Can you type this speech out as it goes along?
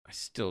I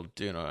still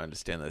do not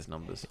understand those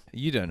numbers.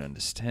 You don't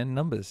understand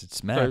numbers.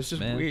 It's math, So it's just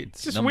man. weird.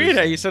 It's just numbers weird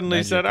how you and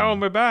suddenly said, magic "Oh,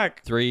 and we're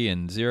back." 3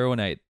 and 0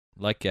 and 8.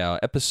 Like our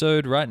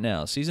episode right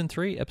now, Season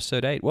 3,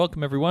 Episode 8.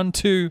 Welcome, everyone,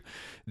 to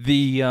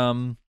the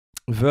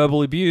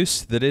verbal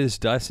abuse that is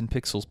Dice and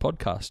Pixels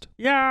podcast.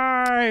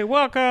 Yay!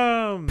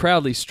 Welcome!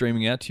 Proudly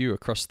streaming out to you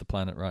across the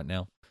planet right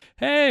now.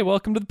 Hey,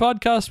 welcome to the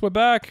podcast. We're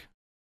back.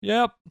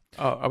 Yep.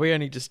 Oh, are we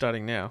only just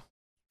starting now?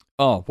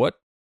 Oh, what?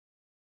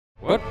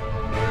 What?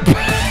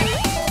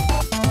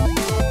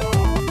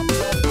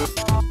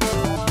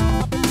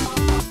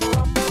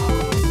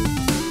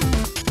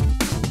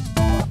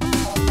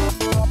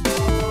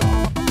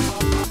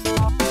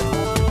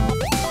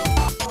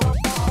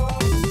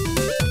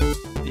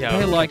 Yeah,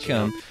 They I'll like catch you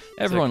up.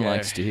 everyone okay.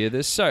 likes to hear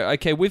this. So,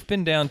 okay, we've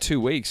been down 2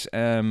 weeks,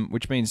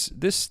 which means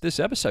this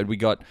episode we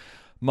got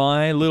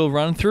my little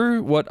run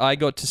through what I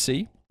got to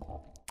see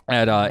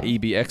at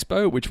EB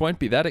Expo, which won't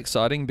be that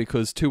exciting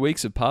because 2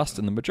 weeks have passed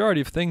and the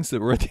majority of things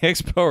that were at the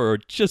Expo are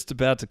just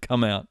about to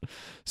come out.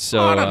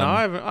 So I don't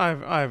know.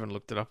 I haven't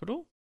looked it up at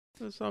all.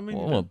 So, I mean,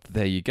 well,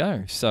 there you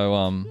go. So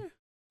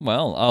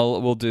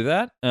well, we'll do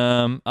that.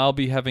 I'll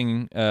be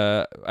having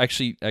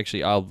actually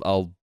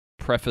I'll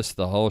preface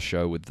the whole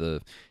show with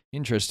the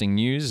interesting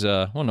news.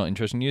 Well, not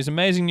interesting news,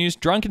 amazing news.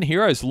 Drunken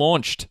Heroes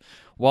launched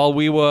while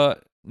we were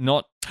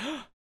not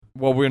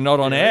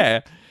on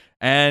air,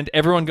 and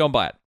everyone go and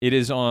buy it. It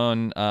is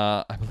on.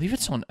 I believe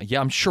it's on.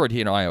 Yeah, I'm sure it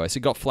hit iOS. It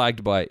got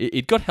flagged by.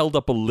 It got held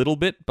up a little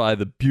bit by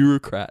the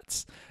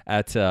bureaucrats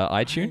at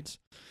iTunes.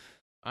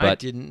 I but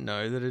didn't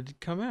know that it had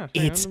come out.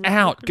 It's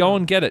out. Go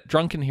and get it.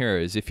 Drunken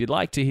Heroes. If you'd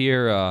like to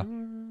hear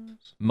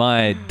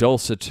my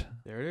dulcet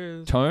There it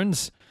is.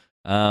 tones.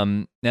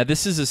 Now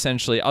this is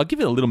essentially. I'll give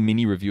you a little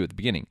mini review at the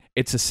beginning.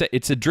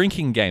 It's a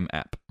drinking game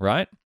app,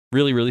 right?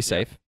 Really, really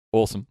safe.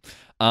 Awesome.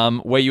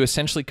 Where you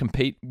essentially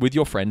compete with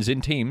your friends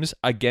in teams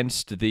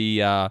against the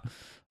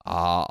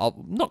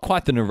not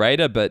quite the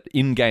narrator, but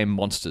in-game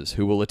monsters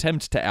who will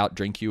attempt to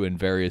outdrink you in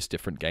various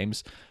different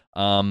games.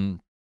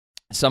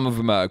 Some of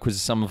them are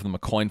quizzes, some of them are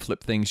coin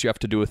flip things. You have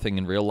to do a thing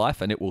in real life,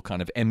 and it will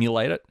kind of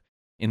emulate it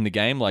in the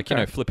game. Like,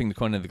 flipping the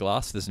coin in the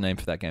glass. There's a name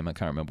for that game. I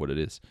can't remember what it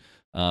is.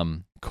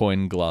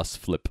 Coin, glass,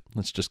 flip.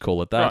 Let's just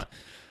call it that.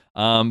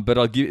 Right. But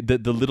I'll give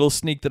the little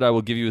sneak that I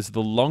will give you is the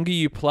longer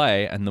you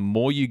play and the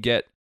more you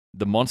get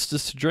the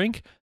monsters to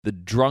drink, the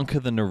drunker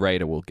the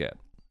narrator will get.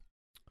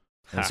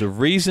 There's a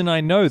reason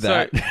I know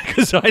that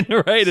because I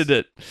narrated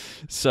it.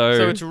 So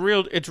it's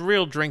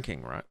real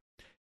drinking, right?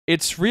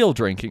 It's real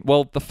drinking.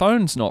 Well, the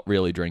phone's not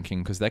really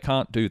drinking because they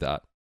can't do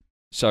that.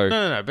 So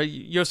No. But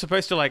you're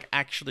supposed to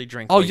actually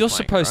drink. Oh, while you're playing,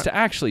 supposed right? to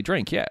actually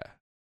drink, yeah.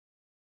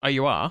 Oh,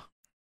 you are.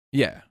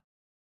 Yeah.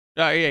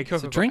 Oh, yeah. Cool,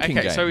 It's a cool. drinking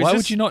Okay, game. so Why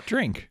would you not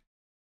drink?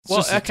 It's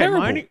just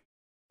terrible.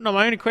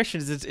 My only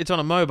question is, it's on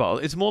a mobile.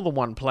 It's more than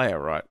one player,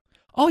 right?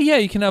 Oh yeah,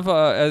 you can have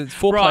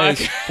four Right.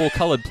 players, 4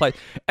 coloured play.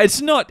 It's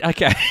not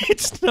okay.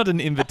 It's not an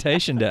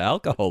invitation to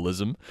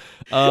alcoholism.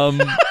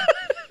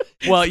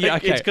 Well, yeah,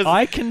 okay.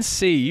 I can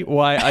see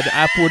why an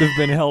app would have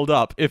been held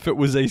up if it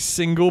was a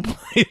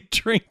single-player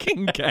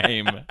drinking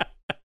game.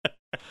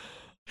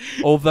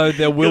 Although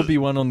there will be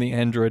one on the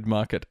Android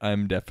market,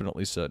 I'm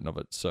definitely certain of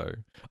it. So,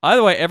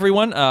 either way,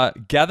 everyone,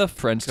 gather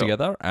friends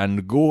together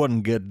and go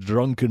and get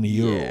Drunken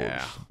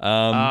Heroes.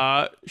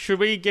 Yeah. Should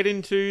we get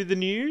into the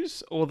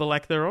news or the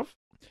lack thereof?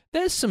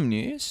 There's some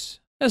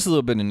news. There's a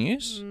little bit of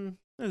news.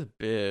 There's a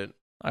bit.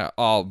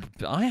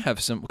 I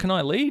have some. Can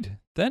I lead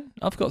then?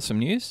 I've got some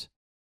news.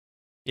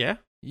 Yeah.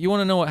 You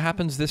want to know what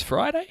happens this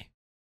Friday?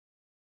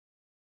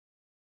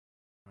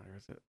 Where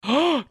is it?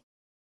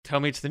 Tell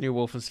me it's the new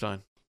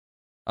Wolfenstein.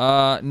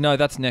 No,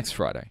 that's next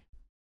Friday.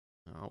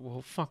 Oh,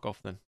 well, fuck off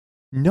then.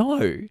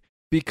 No,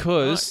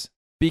 because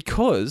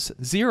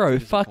Zero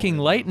fucking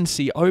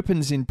Latency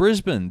opens in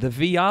Brisbane. The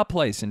VR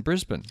place in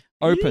Brisbane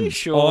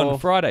opens on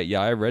Friday.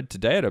 Yeah, I read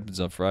today it opens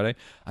on Friday.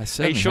 I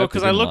certainly sure?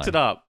 Because I looked it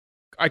up.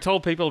 I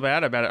told people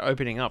about it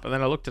opening up, and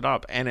then I looked it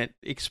up, and it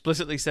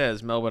explicitly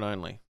says Melbourne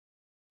only.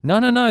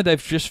 No.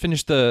 They've just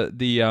finished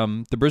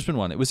the Brisbane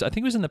one. I think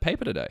it was in the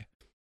paper today.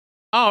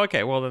 Oh,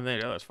 okay. Well, then there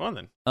you go. That's fine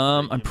then.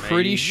 I'm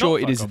pretty sure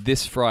it is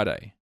this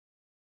Friday.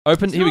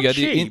 It's Here we go.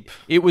 cheap.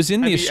 It was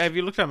in the. Have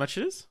you looked how much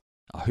it is?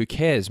 Oh, who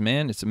cares,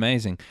 man? It's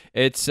amazing.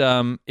 It's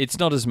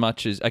not as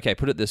much as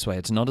put it this way.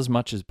 It's not as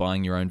much as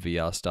buying your own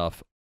VR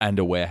stuff and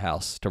a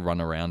warehouse to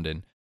run around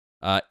in.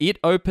 It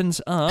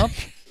opens up.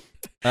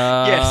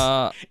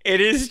 Yes,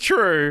 it is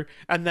true,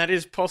 and that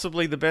is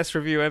possibly the best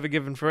review ever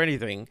given for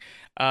anything.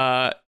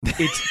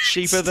 It's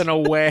cheaper than a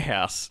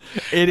warehouse.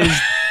 It is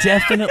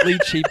definitely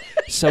cheap.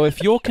 So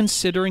if you're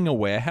considering a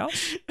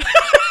warehouse,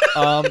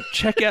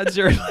 check out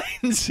Zero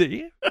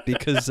Latency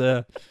because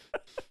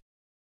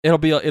it'll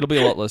be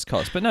a lot less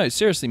cost. But no,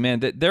 seriously, man,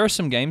 there are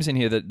some games in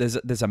here that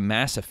there's a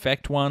Mass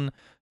Effect one,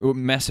 or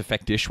Mass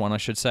Effect-ish one, I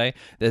should say.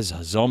 There's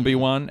a zombie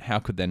one. How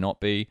could there not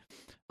be?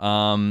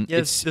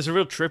 There's a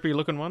real trippy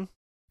looking one.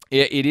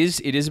 It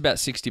is about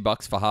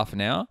 $60 for half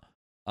an hour.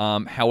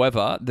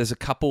 However, there's a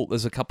couple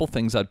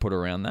things I'd put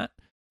around that.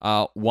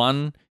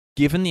 One,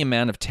 given the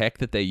amount of tech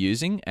that they're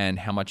using and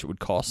how much it would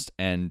cost,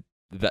 and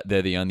that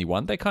they're the only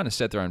one, they kind of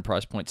set their own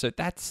price point. So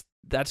that's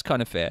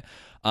kind of fair.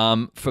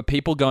 For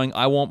people going,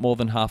 I want more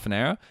than half an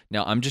hour.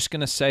 Now, I'm just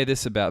going to say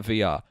this about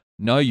VR.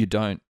 No, you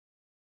don't.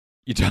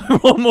 You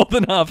don't want more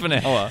than half an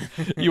hour.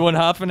 You want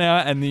half an hour,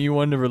 and then you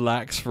want to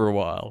relax for a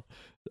while.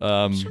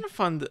 I'm just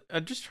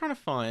trying to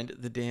find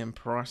the damn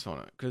price on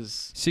it,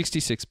 because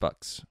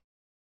 $66.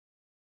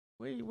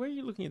 Where are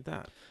you looking at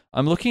that?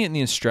 I'm looking at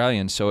the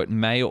Australian, so it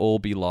may all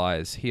be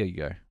lies. Here you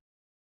go.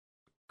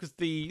 Because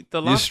the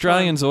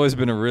Australian's always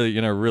been a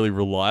really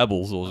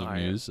reliable source of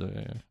news.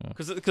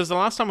 Because the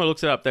last time I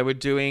looked it up, they were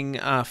doing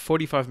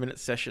 45-minute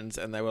sessions,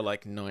 and they were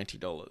like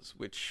 $90,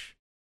 which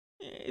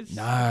is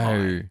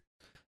no.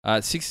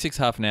 66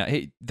 half an hour.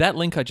 Hey, that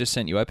link I just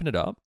sent you, open it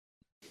up.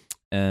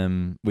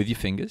 With your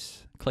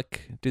fingers,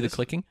 do the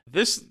clicking.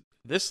 This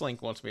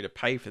link wants me to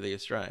pay for the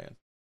Australian.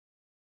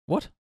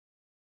 What?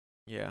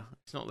 Yeah,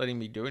 it's not letting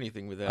me do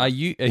anything with that. Are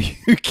you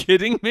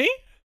kidding me?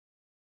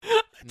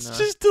 It's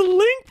just a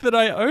link that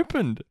I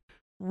opened.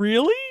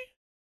 Really?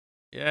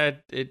 Yeah,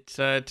 it's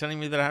telling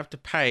me that I have to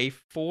pay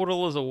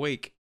 $4 a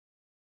week.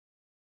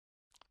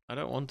 I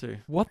don't want to.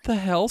 What the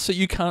hell? So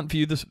you can't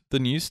view the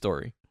news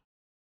story?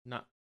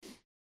 No.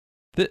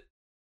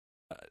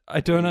 I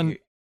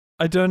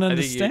don't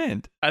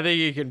understand. I think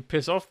you can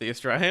piss off the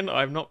Australian.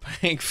 I'm not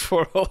paying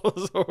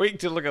 $4 a week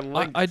to look at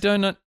links. I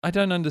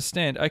don't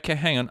understand. Okay,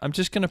 hang on. I'm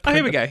just going to...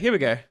 Here we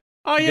go.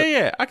 Oh,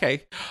 yeah.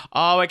 Okay.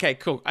 Oh, okay,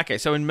 cool. Okay,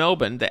 so in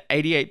Melbourne, they're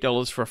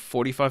 $88 for a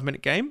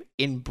 45-minute game.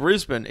 In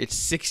Brisbane, it's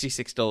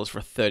 $66 for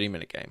a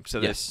 30-minute game. So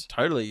that's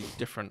totally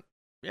different.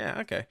 Yeah,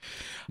 okay.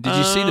 Did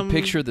you see the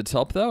picture at the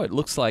top, though? It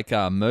looks like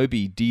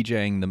Moby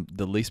DJing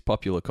the least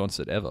popular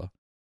concert ever.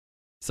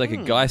 It's like a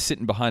guy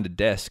sitting behind a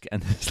desk,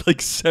 and there's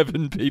like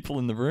 7 people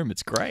in the room.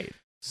 It's great.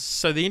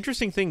 So the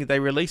interesting thing, they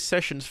release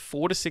sessions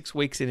 4 to 6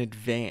 weeks in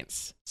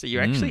advance. So you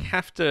actually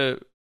have to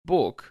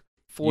book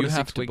 4 to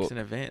 6 weeks in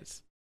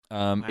advance.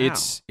 Wow.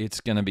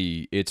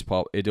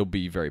 It'll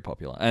be very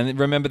popular. And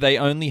remember, they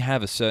only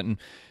have a certain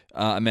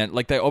amount.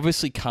 Like, they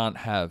obviously can't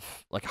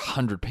have like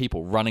 100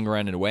 people running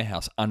around in a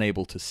warehouse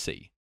unable to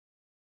see.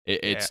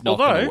 It's not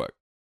going to work.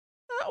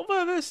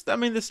 Although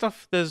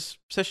there's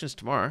sessions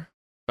tomorrow.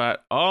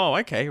 But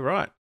okay,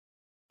 right.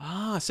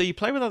 So you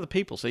play with other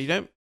people, so you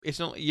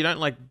don't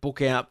like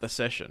book out the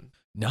session.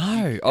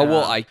 No.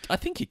 Well, I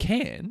think you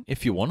can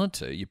if you wanted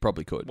to. You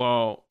probably could.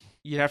 Well,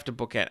 you'd have to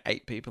book out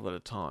 8 people at a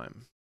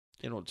time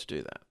in order to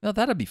do that. No,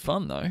 that'd be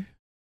fun though.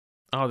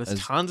 Oh, there's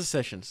tons of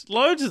sessions,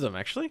 loads of them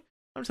actually.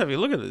 I'm just having a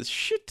look at it. There's a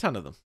shit ton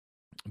of them.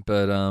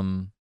 But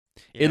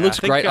it looks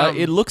great.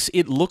 It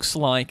looks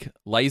like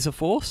Laser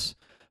Force,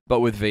 but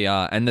with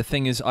VR. And the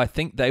thing is, I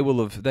think they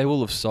will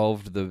have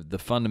solved the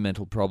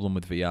fundamental problem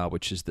with VR,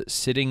 which is that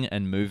sitting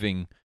and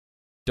moving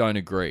don't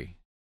agree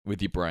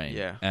with your brain.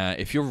 Yeah.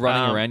 If you're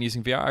running around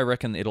using VR, I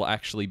reckon it'll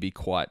actually be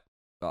quite.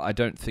 I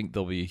don't think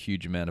there'll be a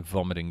huge amount of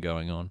vomiting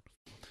going on.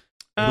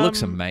 It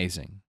looks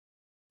amazing.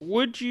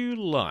 Would you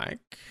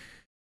like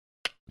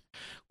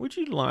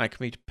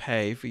me to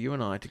pay for you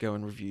and I to go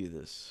and review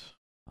this?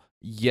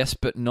 Yes,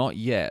 but not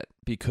yet,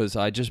 because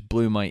I just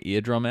blew my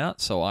eardrum out,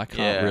 so I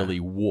can't really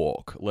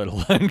walk, let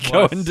alone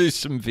go and do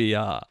some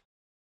VR.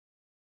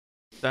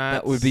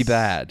 That would be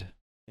bad.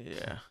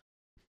 Yeah.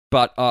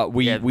 But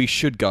we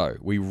should go.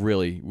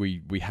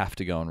 We have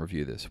to go and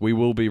review this. We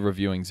will be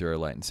reviewing Zero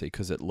Latency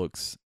because it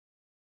looks...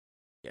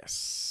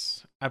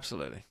 Yes,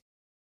 absolutely.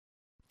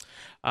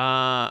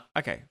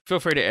 Okay, feel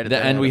free to edit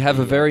that. And we have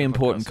a very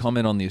important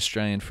comment on the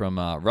Australian from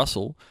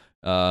Russell,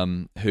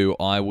 who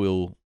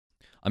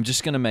I'm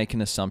just going to make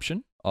an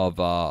assumption of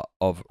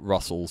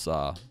Russell's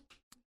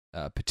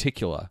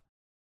particular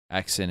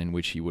accent in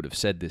which he would have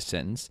said this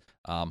sentence.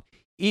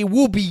 It'd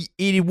want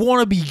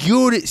to be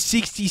good at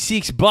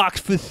 $66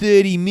 for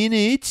 30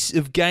 minutes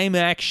of game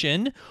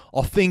action.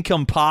 I think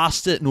I'm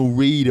past it and I'll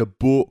read a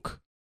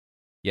book.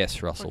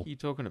 Yes, Russell. What are you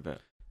talking about?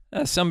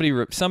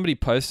 Somebody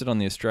posted on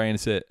the Australian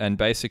set and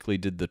basically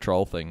did the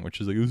troll thing, which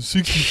is like,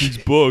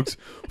 $66.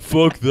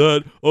 Fuck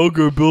that. I'll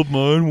go build my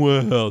own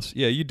warehouse.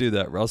 Yeah, you do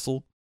that,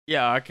 Russell.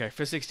 Yeah, okay,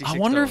 for $66. I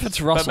wonder if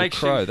it's Russell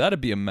Crowe.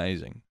 That'd be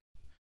amazing.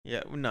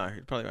 Yeah, no,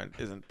 it probably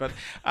isn't. But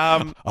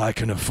I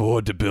can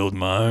afford to build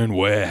my own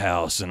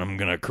warehouse, and I'm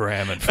gonna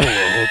cram it full of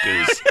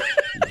hookers.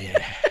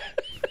 Yeah,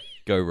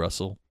 go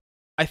Russell.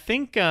 I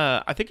think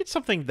it's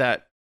something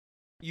that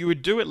you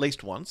would do at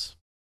least once,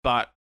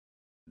 but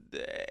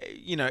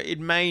it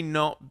may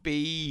not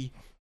be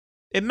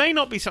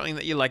something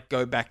that you like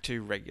go back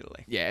to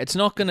regularly. Yeah, it's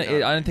not gonna.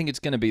 I don't think it's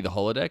gonna be the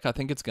holodeck. I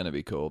think it's gonna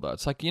be cool though.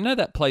 It's like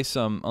that place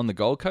on the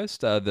Gold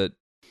Coast that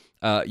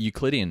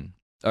Euclidean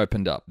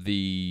opened up,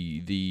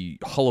 the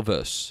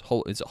Holoverse.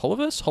 Is it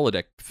Holoverse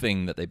holodeck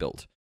thing that they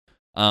built?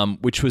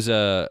 Which was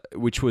an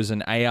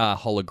AR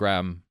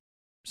hologram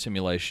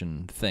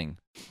simulation thing.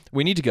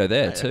 We need to go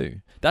there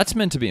too. That's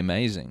meant to be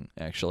amazing,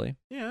 actually.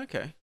 Yeah.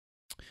 Okay.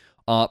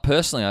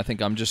 Personally, I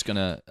think I'm just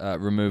gonna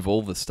remove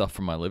all the stuff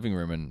from my living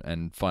room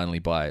and finally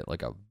buy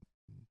like a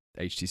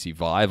HTC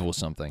Vive or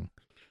something.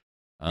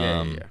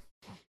 Yeah.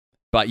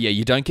 But yeah,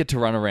 you don't get to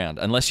run around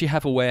unless you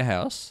have a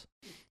warehouse.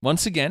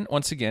 Once again,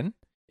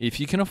 if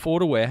you can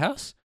afford a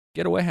warehouse,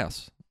 get a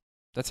warehouse.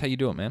 That's how you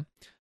do it, man.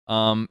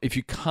 If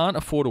you can't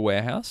afford a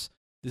warehouse,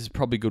 this is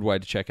probably a good way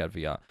to check out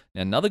VR.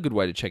 Now, another good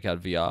way to check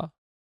out VR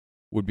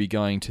would be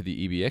going to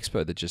the EB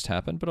Expo that just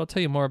happened, but I'll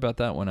tell you more about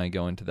that when I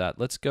go into that.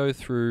 Let's go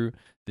through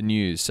the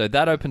news. So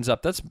that opens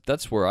up.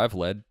 That's where I've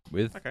led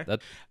with. Okay.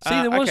 That. See,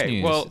 there was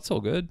news. Well, it's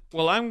all good.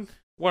 Well,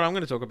 what I'm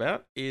going to talk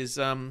about is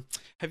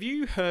have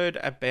you heard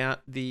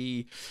about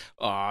the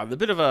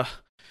bit of a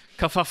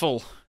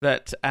kerfuffle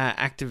that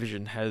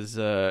Activision has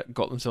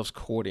got themselves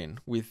caught in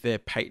with their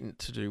patent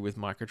to do with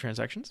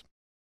microtransactions?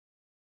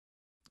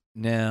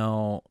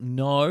 Now,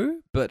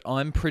 no, but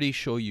I'm pretty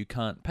sure you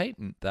can't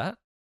patent that.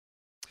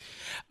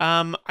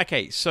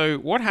 Okay, so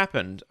what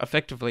happened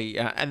effectively,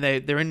 and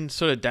they're in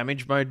sort of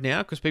damage mode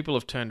now because people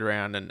have turned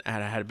around and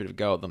had a bit of a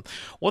go at them.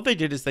 What they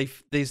did is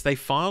they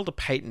filed a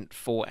patent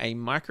for a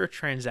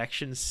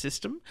microtransaction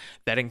system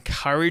that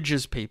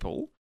encourages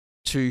people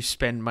to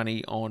spend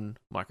money on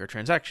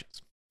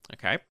microtransactions.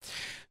 Okay,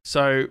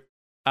 so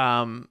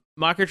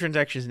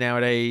microtransactions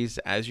nowadays,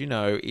 as you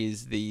know,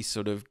 is the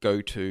sort of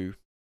go-to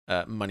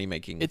money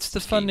making. It's the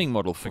funding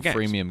model for games.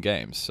 freemium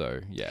games. So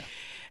yeah.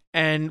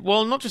 And,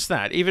 well, not just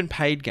that, even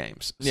paid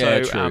games.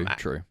 Yeah, so,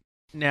 true.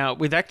 Now,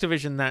 with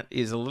Activision, that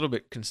is a little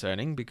bit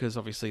concerning because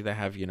obviously they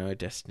have,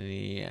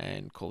 Destiny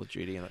and Call of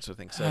Duty and that sort of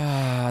thing. So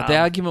the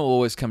argument will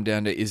always come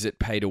down to, is it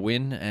pay to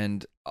win?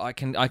 And I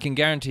can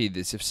guarantee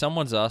this. If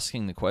someone's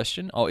asking the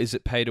question, is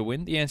it pay to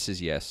win? The answer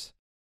is yes.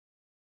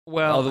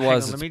 Well,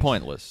 otherwise it's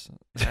pointless.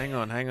 Hang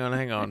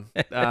on.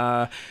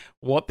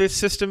 What this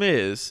system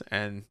is,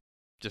 and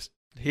just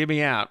hear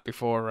me out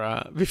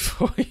before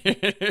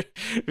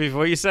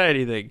you say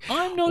anything.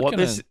 I'm not going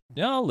to.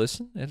 Yeah, I'll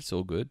listen. It's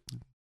all good.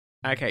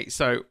 Okay,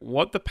 so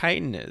what the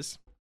patent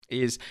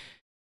is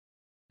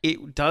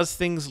it does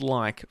things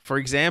like, for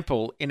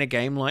example, in a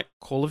game like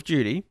Call of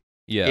Duty,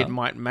 it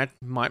might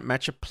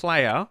match a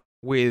player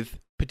with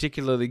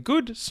particularly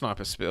good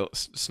sniper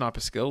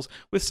skills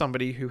with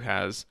somebody who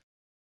has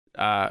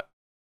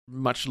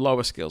much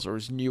lower skills or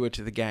is newer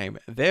to the game,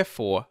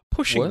 therefore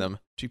pushing them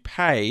to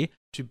pay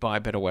to buy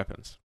better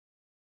weapons.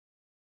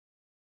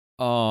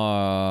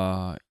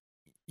 Yeah,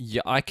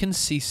 I can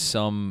see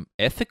some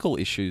ethical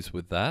issues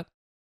with that.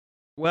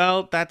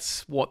 Well,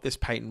 that's what this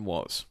patent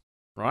was,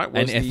 right?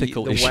 An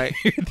ethical issue.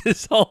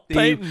 This whole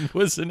patent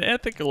was an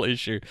ethical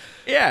issue.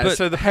 Yeah, but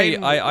so the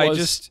patent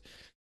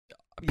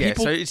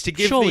people, so it's to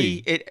give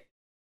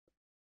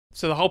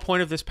So the whole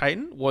point of this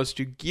patent was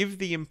to give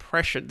the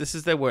impression, this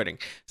is their wording,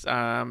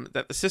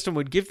 that the system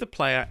would give the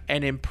player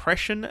an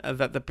impression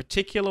that the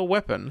particular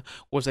weapon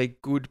was a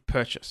good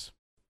purchase,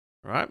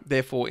 right?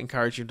 Therefore,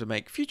 encouraging them to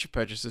make future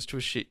purchases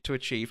to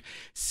achieve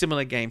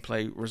similar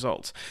gameplay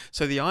results.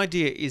 So the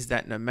idea is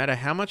that no matter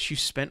how much you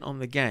spent on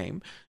the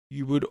game,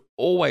 you would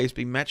always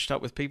be matched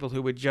up with people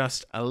who were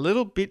just a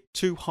little bit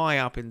too high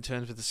up in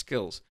terms of the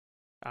skills.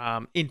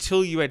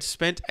 Until you had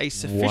spent a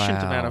sufficient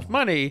amount of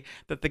money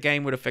that the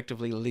game would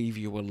effectively leave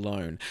you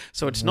alone.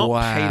 So it's not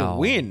pay to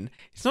win.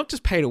 It's not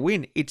just pay to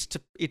win. It's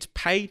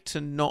pay to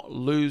not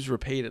lose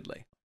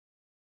repeatedly.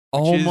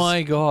 Oh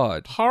my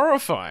God.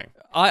 Horrifying.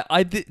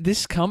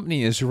 This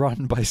company is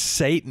run by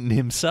Satan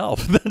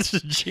himself. That's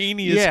a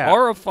genius,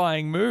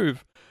 horrifying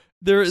move.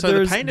 There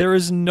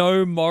is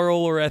no moral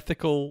or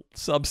ethical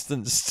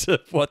substance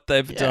to what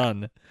they've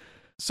done.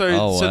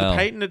 So the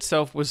patent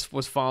itself was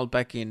filed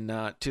back in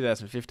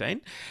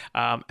 2015,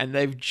 and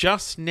they've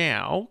just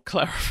now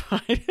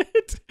clarified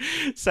it,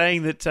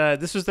 saying that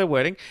this was their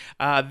wording.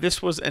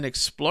 This was an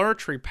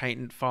exploratory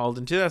patent filed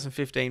in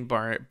 2015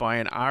 by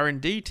an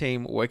R&D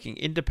team working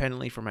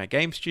independently from our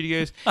game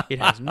studios. It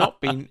has not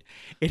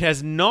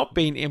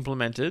been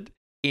implemented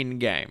in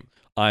game.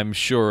 I'm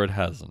sure it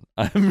hasn't.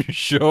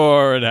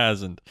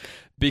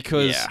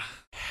 Because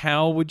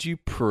how would you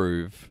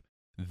prove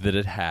that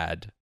it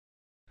had?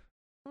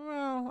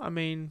 I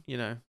mean,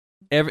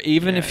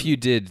 even if you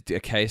did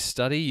a case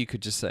study, you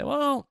could just say,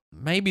 well,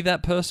 maybe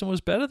that person was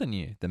better than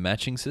you. The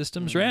matching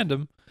system's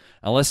random,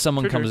 unless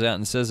someone comes out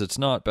and says it's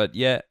not. But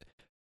yeah,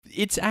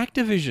 it's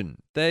Activision.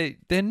 They're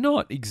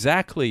not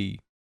exactly,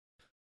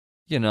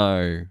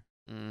 good.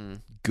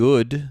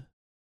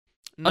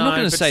 No, I'm not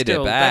going to say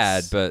they're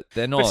bad, but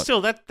they're not. But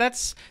still, that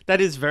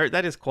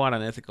is quite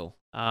unethical.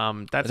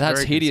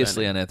 That's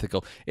hideously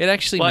unethical. It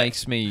actually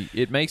makes me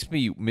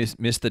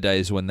miss the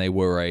days when they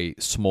were a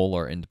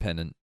smaller,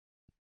 independent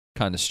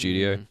kind of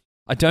studio.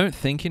 I don't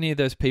think any of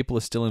those people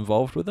are still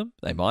involved with them.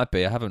 They might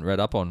be. I haven't read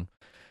up on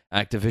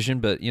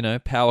Activision, but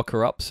power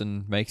corrupts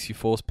and makes you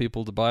force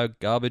people to buy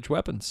garbage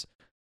weapons.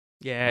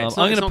 Yeah,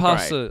 I'm going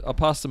to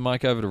pass the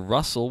mic over to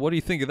Russell. What do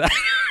you think of that?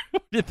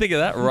 What do you think of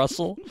that,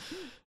 Russell?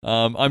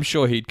 I'm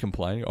sure he'd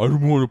complain. I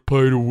don't want to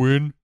pay to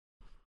win.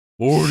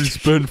 I already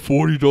spent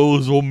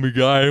 $40 on my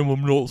game.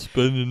 I'm not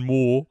spending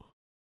more.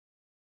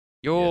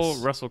 Your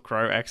Russell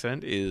Crowe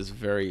accent is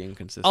very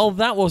inconsistent. Oh,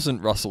 that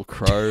wasn't Russell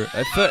Crowe.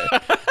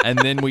 And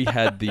then we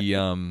had the...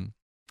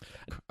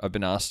 I've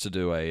been asked to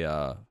do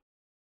a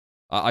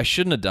I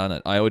shouldn't have done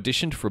it. I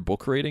auditioned for a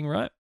book reading,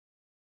 right?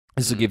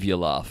 This will give you a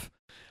laugh.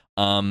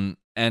 And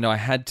I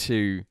had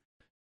to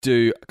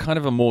do kind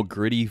of a more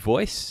gritty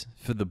voice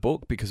for the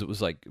book because it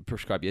was like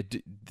prescribed,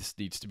 this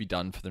needs to be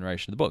done for the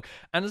narration of the book.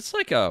 And it's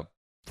like a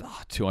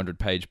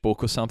 200-page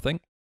book or something.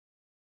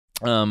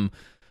 And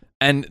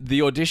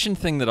the audition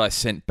thing that I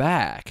sent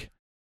back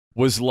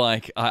was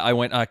like, I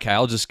went, okay,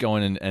 I'll just go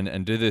in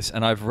and do this.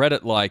 And I've read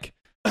it like,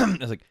 I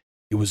was like,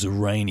 it was a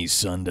rainy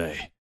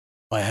Sunday.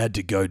 I had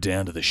to go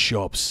down to the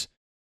shops,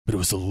 but it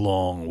was a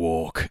long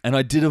walk. And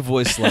I did a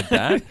voice like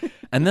that.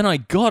 And then I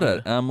got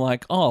it. And I'm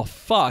like, oh,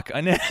 fuck.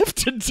 I now have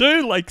to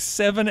do like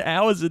 7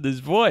 hours of this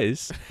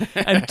voice.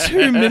 And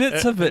 2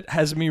 minutes of it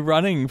has me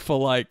running for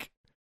like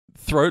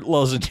throat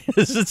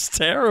lozenges. It's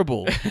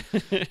terrible.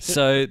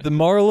 So the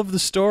moral of the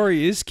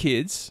story is,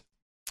 kids,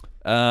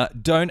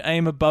 don't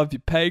aim above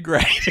your pay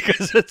grade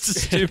because it's a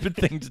stupid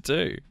thing to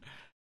do.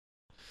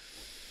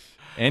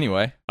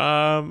 Anyway.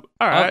 All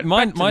right.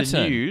 My turn.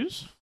 turn.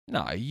 News.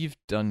 No, you've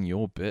done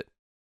your bit.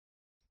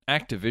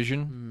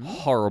 Activision,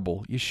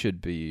 horrible. You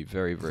should be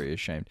very, very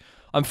ashamed.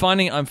 I'm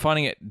finding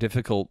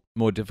it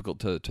more difficult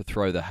to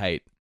throw the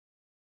hate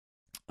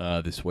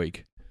this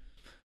week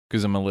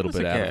because I'm a little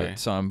bit out of it.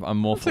 So I'm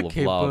more full of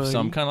love. Buddy. So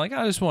I'm kind of like,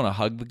 I just want to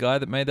hug the guy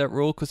that made that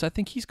rule because I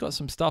think he's got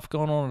some stuff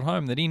going on at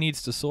home that he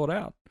needs to sort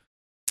out.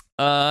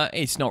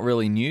 It's not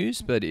really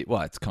news, but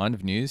it's kind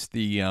of news.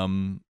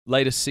 The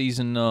latest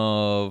season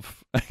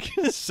of, I'm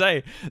going to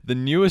say, the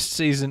newest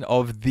season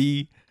of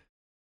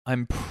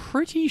I'm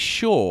pretty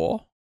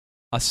sure,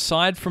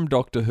 aside from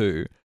Doctor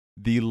Who,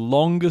 the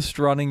longest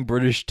running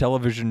British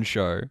television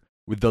show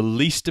with the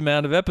least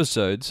amount of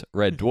episodes,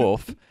 Red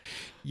Dwarf.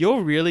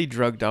 You're really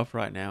drugged up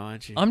right now,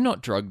 aren't you? I'm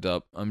not drugged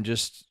up. I'm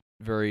just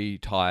very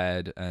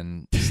tired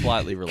and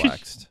slightly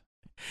relaxed.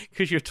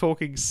 Because you're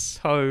talking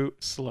so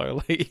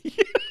slowly.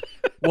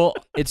 Well,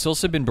 it's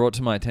also been brought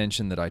to my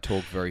attention that I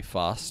talk very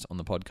fast on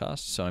the podcast,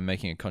 so I'm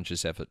making a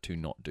conscious effort to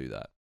not do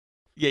that.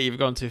 Yeah, you've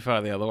gone too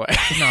far the other way.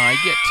 No, I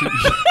get too...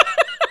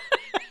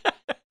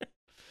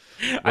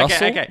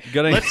 Russell? Okay.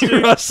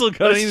 Russell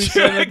got anything to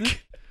say about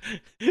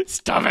this?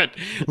 Stop it.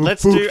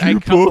 Let's do a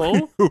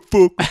couple.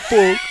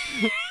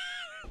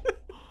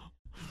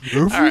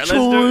 Every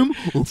time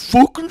I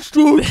fucking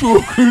start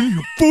talking,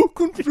 you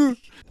fucking start.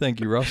 Thank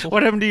you, Russell.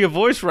 What happened to your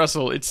voice,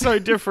 Russell? It's so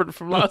different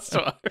from last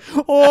time.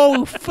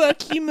 Oh,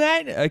 fuck you,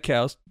 mate.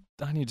 Okay,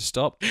 I need to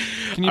stop.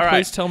 Can you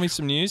please tell me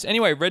some news?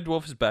 Anyway, Red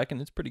Dwarf is back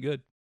and it's pretty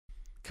good.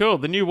 Cool.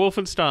 The new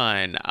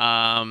Wolfenstein.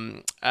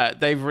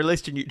 They've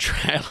released a new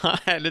trailer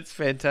and it's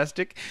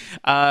fantastic.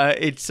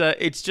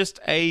 It's just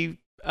a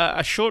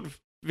short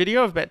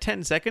video of about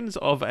 10 seconds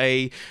of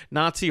a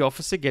Nazi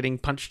officer getting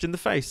punched in the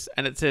face.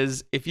 And it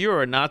says, if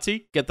you're a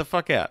Nazi, get the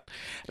fuck out.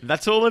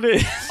 That's all it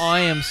is. I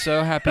am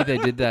so happy they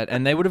did that.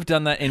 And they would have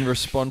done that in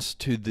response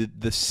to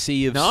the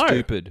sea of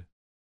stupid.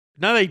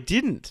 No, they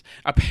didn't.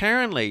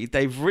 Apparently,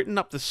 they've written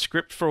up the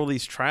script for all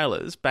these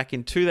trailers back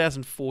in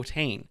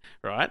 2014,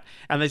 right?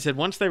 And they said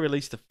once they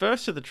released the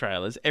first of the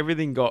trailers,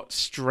 everything got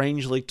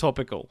strangely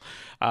topical,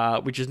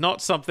 which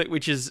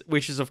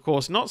is of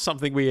course not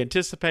something we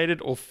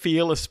anticipated or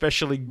feel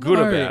especially good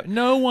about.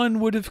 No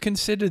one would have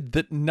considered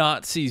that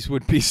Nazis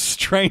would be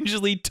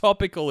strangely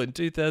topical in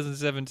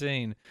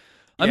 2017.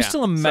 I'm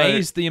still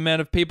amazed the amount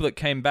of people that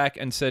came back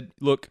and said,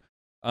 look,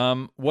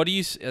 what do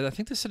you? I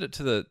think they said it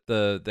to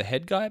the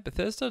head guy at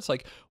Bethesda. It's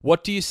like,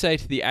 what do you say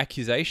to the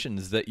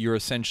accusations that you're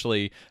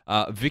essentially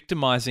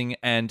victimizing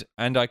and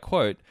I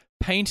quote,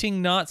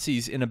 painting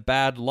Nazis in a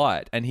bad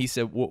light? And he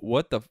said,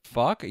 "What the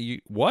fuck are you?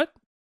 What?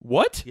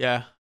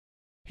 Yeah."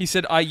 He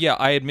said, I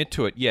admit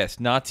to it. Yes,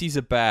 Nazis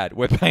are bad.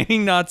 We're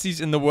painting Nazis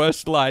in the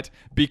worst light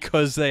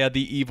because they are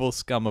the evil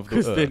scum of the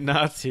earth. Because they're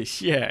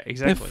Nazis. Yeah,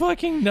 exactly. They're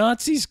fucking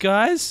Nazis,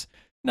 guys.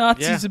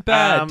 Nazis are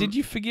bad. Did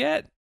you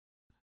forget?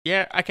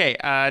 Yeah, okay.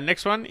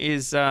 Next one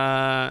is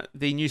the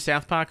new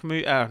South Park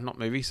movie.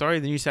 The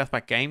new South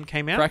Park game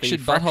came out.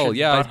 Fractured Butthole.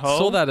 Yeah, I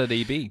saw that at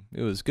EB.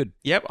 It was good.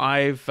 Yep,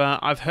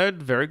 I've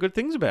heard very good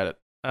things about it.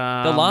 The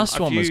last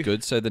one was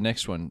good, so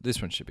this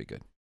one should be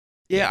good.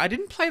 Yeah, I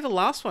didn't play the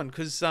last one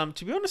because,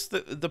 to be honest,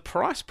 the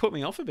price put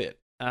me off a bit.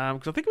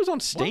 Because I think it was on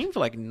Steam for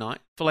like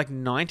 $90,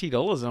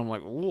 and I'm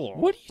like, whoa.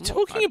 What are you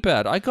talking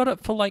about? I got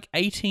it for like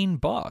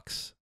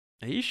 $18.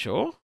 Are you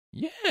sure?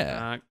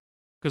 Yeah.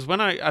 Because when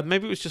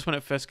maybe it was just when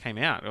it first came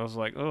out, I was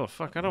like, oh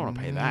fuck, I don't want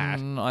to pay that.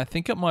 I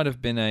think it might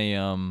have been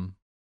a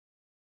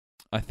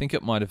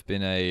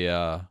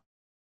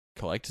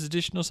collector's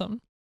edition or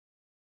something.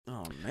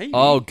 Oh, maybe.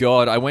 Oh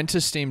god, I went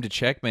to Steam to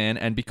check, man,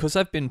 and because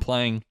I've been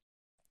playing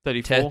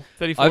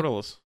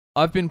 $34.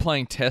 I've been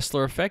playing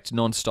Tesla Effect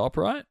non-stop,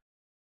 right?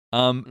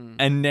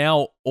 And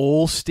now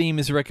all Steam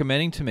is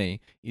recommending to me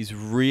is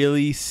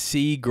really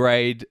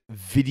C-grade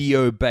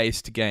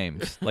video-based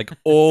games, like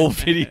all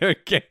video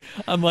games.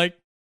 I'm like,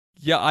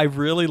 yeah, I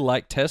really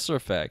like Tesla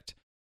Effect.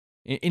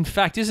 In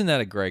fact, isn't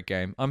that a great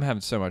game? I'm having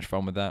so much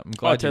fun with that. I'm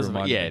glad you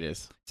reminded me. Yeah, it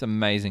is. It's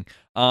amazing.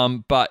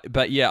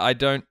 But yeah, I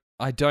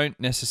don't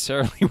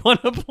necessarily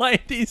want to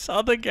play these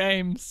other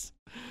games.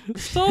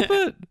 Stop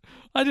it.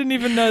 I didn't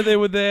even know they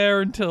were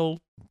there until.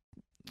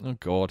 Oh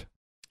God.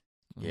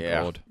 Oh,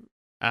 Yeah.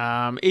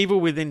 God. Evil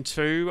Within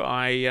 2.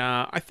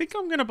 I think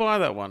I'm gonna buy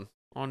that one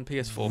on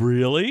PS4.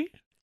 Really?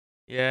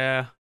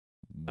 Yeah.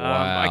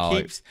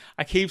 Wow.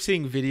 I keep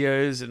seeing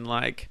videos and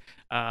like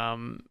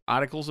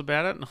articles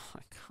about it, and oh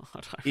my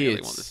God, I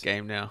really want this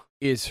game now.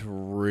 It's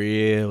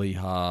really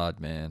hard,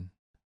 man.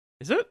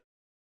 Is it?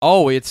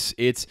 Oh, it's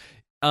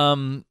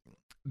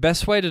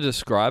best way to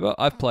describe it.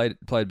 I've played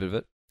a bit of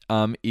it.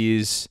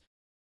 Is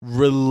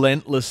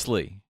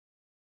relentlessly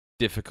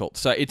difficult.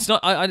 So it's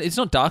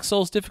not Dark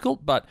Souls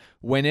difficult, but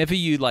whenever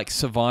you like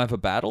survive a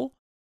battle,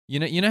 you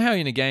know how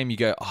in a game you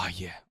go, oh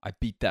yeah, I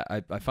beat that.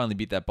 I finally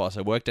beat that boss.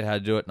 I worked out how to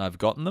do it, and I've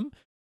gotten them.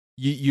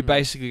 You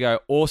basically go,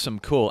 awesome,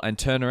 cool, and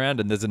turn around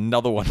and there's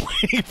another one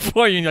waiting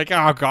for you, and you're like,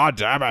 oh God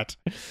damn it.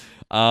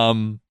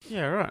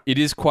 Yeah, right. It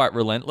is quite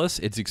relentless.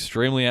 It's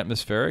extremely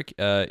atmospheric.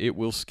 It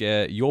will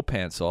scare your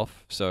pants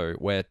off. So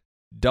wear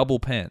double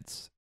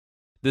pants.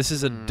 This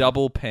is a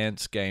double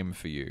pants game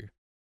for you.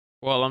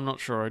 Well, I'm not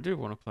sure I do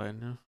want to play it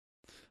now.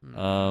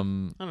 I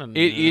don't know.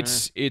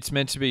 It's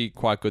meant to be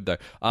quite good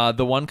though.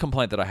 The one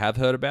complaint that I have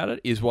heard about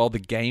it is while the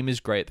game is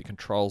great, the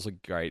controls are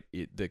great,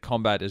 the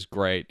combat is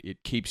great,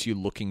 it keeps you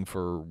looking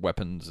for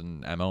weapons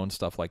and ammo and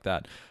stuff like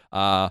that.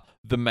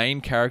 The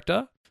main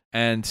character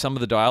and some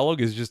of the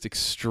dialogue is just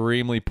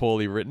extremely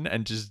poorly written,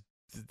 and just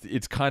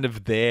it's kind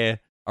of there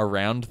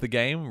around the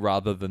game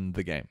rather than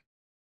the game.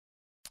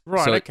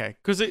 Right. So okay.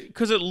 Because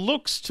it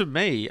looks to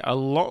me a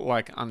lot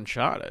like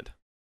Uncharted.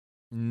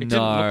 No, It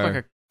didn't look like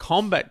a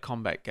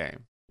combat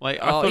game.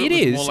 Like I thought it was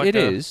is. more like It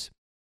is.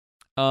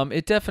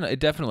 It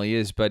definitely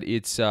is, but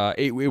it's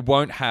it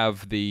won't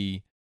have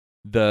the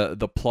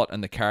plot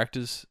and the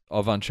characters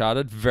of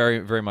Uncharted. Very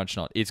very much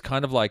not. It's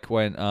kind of like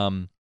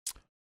when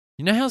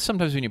you know how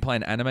sometimes when you play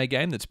an anime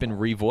game that's been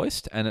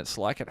revoiced and it's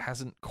like it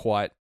hasn't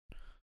quite,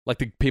 like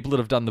the people that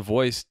have done the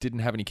voice didn't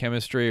have any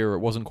chemistry or it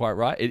wasn't quite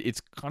right. It's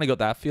kind of got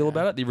that feel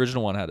about it. The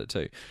original one had it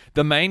too.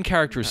 The main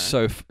character is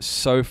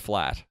so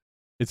flat.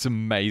 It's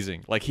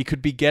amazing. Like he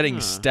could be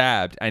getting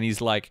stabbed and he's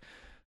like,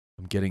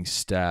 I'm getting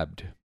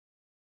stabbed.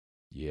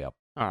 Yep.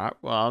 All right.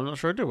 Well, I'm not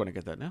sure I do want to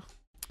get that now.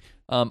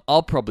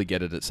 I'll probably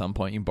get it at some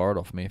point. You can borrow it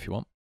off me if you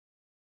want.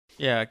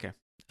 Yeah. Okay.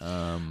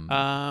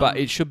 But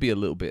it should be a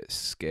little bit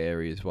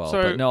scary as well.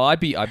 So, but no, I'd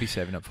be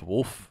saving up for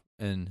Wolf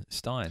and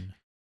Stein.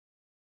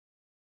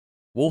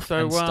 Wolf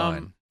and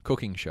Stein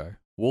cooking show.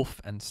 Wolf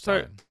and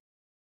Stein.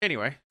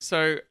 Anyway,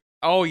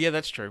 oh yeah,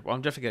 that's true. Well,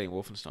 I'm definitely getting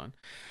Wolfenstein.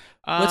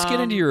 Let's get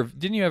into your.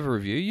 Didn't you have a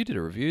review? You did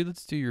a review.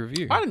 Let's do your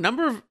review. I had a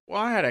number of.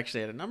 Well, I had actually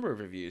had a number of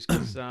reviews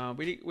because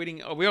we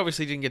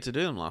obviously didn't get to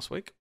do them last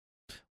week.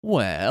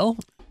 Well,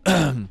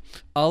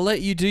 I'll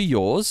let you do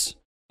yours,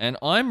 and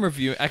I'm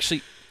reviewing.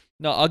 Actually,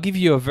 no, I'll give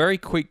you a very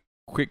quick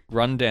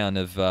rundown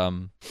of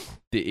the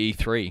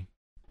E3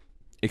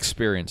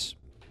 experience.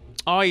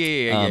 Oh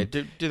yeah.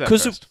 Do that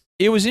first.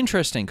 It was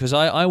interesting because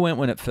I went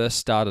when it first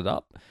started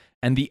up,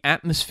 and the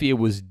atmosphere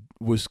was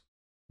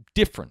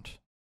different.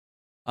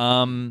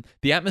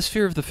 The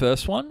atmosphere of the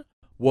first one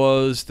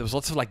was there was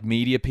lots of like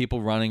media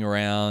people running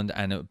around,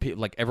 and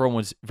like everyone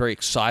was very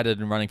excited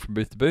and running from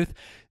booth to booth.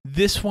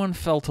 This one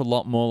felt a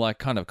lot more like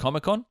kind of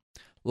Comic-Con.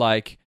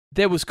 Like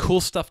there was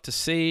cool stuff to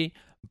see,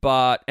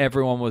 but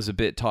everyone was a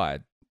bit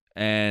tired,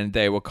 and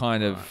they were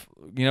kind of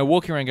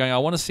walking around going, "I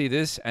want to see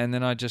this," and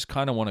then I just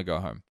kind of want to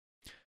go home.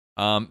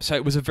 So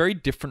it was a very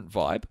different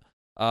vibe.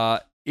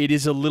 It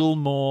is a little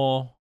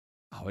more.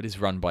 Oh, it is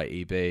run by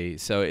EB,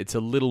 so it's a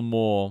little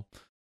more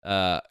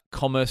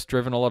commerce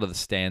driven. A lot of the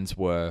stands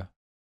were,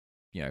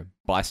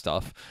 buy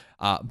stuff.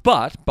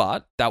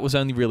 But that was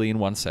only really in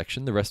one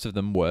section. The rest of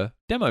them were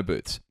demo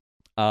booths.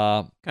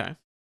 Okay.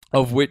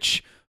 Of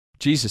which,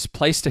 Jesus,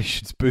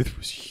 PlayStation's booth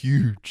was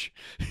huge.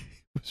 It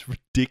was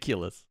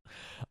ridiculous.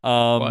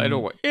 I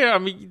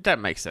mean that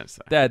makes sense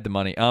though. They had the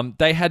money.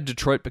 They had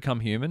Detroit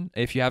Become Human.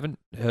 If you haven't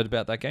heard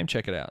about that game,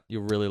 check it out.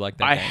 You'll really like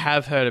that game. I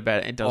have heard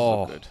about it. It does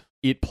look good.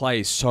 It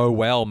plays so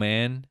well,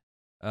 man.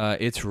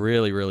 It's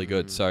really, really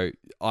good. So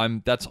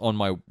that's on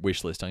my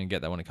wish list. I'm gonna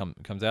get that when it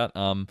comes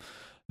out.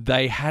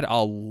 They had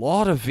a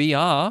lot of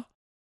VR.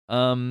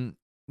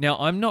 Now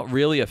I'm not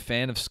really a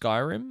fan of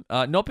Skyrim.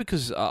 Not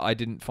because I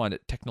didn't find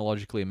it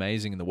technologically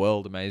amazing and the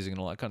world amazing and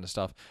all that kind of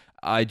stuff.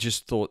 I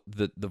just thought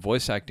that the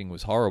voice acting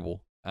was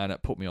horrible and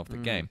it put me off the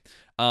game.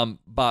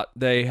 But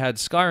they had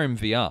Skyrim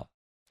VR,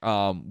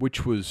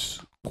 which was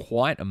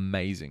quite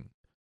amazing.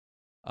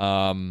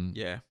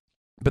 Yeah.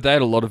 But they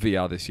had a lot of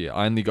VR this year.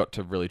 I only got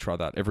to really try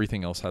that.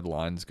 Everything else had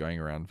lines going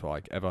around for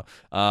like ever.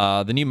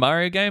 The new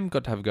Mario game,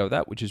 got to have a go with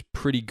that, which is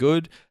pretty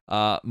good.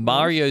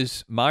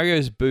 Mario's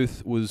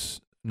booth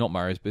was not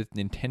Mario's booth,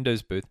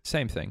 Nintendo's booth,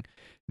 same thing.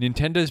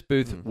 Nintendo's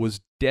booth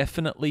was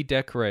definitely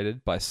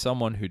decorated by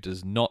someone who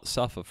does not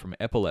suffer from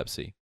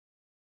epilepsy.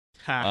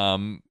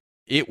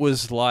 It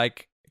was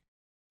like,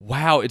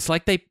 wow, it's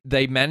like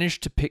they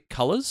managed to pick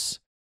colors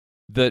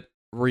that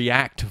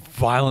react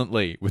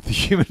violently with the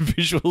human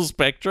visual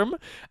spectrum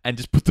and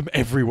just put them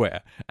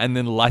everywhere and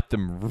then light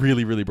them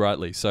really, really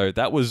brightly. So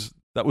that was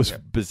That was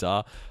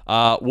bizarre.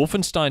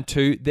 Wolfenstein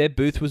 2, their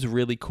booth was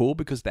really cool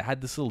because they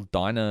had this little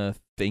diner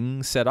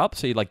thing set up.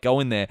 So you like go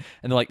in there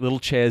and they're like little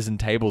chairs and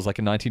tables like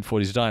a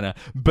 1940s diner,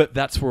 but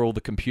that's where all the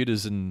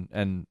computers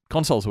and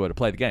consoles were to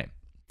play the game.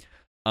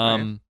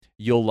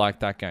 You'll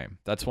like that game.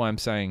 That's why I'm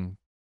saying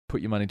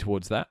put your money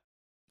towards that.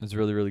 It's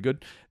really, really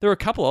good. There are a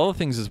couple of other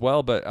things as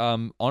well, but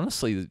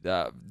honestly,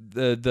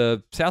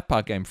 the South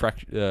Park game,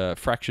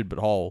 Fractured But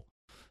Whole,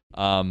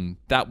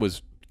 that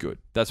was good.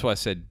 That's why I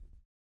said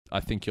I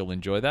think you'll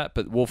enjoy that.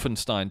 But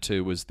Wolfenstein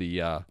 2 was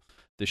the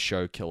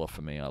show killer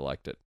for me. I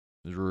liked it.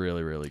 It was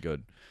really, really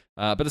good.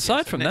 But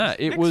aside from that,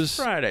 it was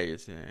Friday,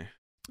 is there?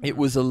 It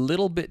was a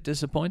little bit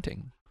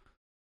disappointing.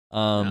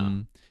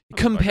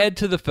 Compared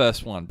to the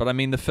first one. But I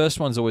mean, the first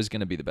one's always going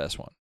to be the best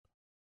one.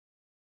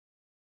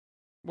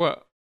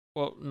 Well,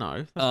 no,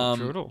 that's not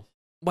true at all.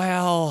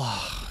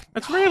 Well,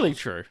 that's really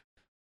true.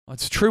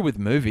 It's true with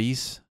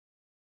movies.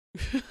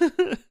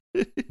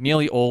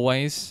 Nearly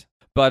always.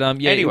 But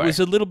anyway. It was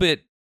a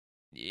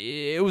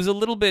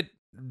little bit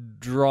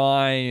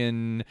dry,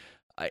 and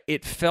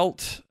it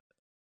felt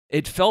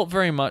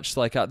very much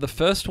like the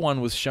first one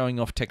was showing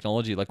off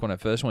technology, like when I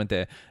first went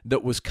there,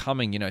 that was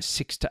coming,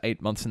 6 to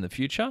 8 months in the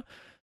future.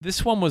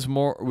 This one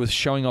was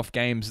showing off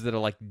games that are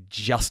like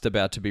just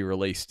about to be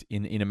released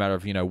in a matter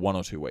of 1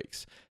 or 2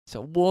 weeks.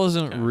 So it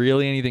wasn't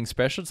really anything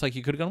special. It's like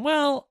you could have gone,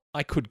 well,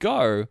 I could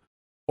go,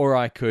 or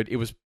I could. It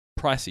was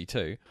pricey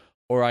too.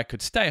 Or I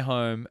could stay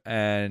home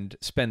and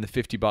spend the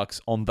 $50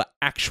 on the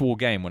actual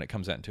game when it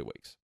comes out in 2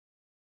 weeks.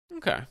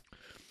 Okay.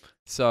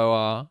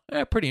 So,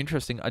 pretty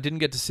interesting. I didn't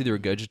get to see the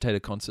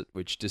Regurgitator concert,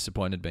 which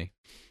disappointed me.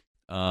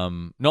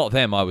 Not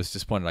them. I was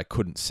disappointed I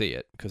couldn't see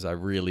it because I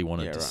really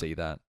wanted to see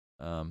that.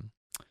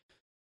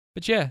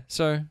 But yeah,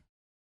 so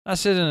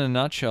that's it in a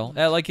nutshell.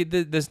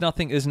 There's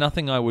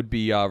nothing I would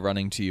be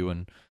running to you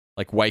and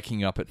like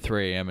waking up at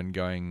 3 a.m. and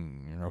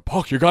going,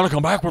 Puck, you gotta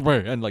come back with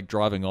me, and like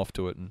driving off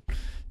to it and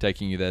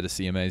taking you there to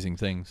see amazing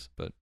things.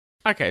 But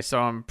okay, so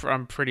I'm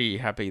pretty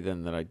happy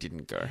then that I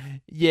didn't go.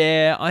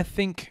 Yeah, I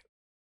think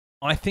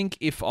I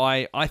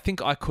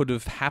could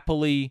have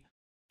happily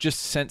just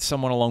sent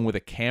someone along with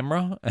a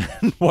camera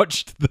and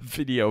watched the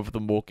video of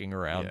them walking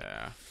around.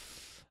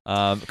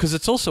 Yeah. Because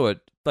it's also a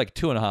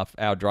 2.5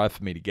 hour drive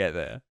for me to get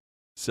there.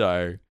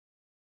 So.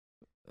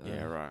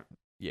 Yeah. Right.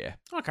 Yeah.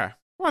 Okay.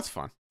 Well, that's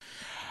fine.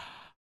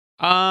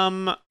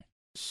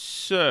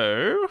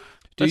 So.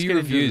 Do your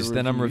reviews,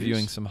 then I'm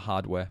reviewing some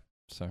hardware.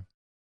 So.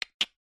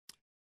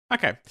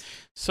 Okay.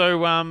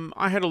 So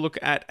I had a look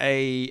at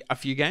a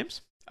few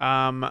games.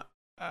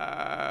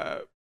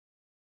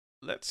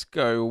 Let's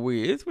go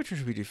with which one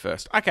should we do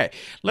first? Okay,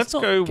 let's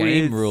go with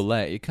game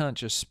roulette. You can't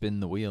just spin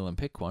the wheel and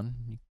pick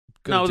one.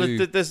 There are a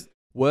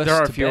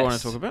few I want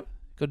to talk about.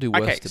 Got to do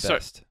worst to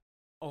best.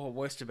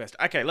 Worst to best.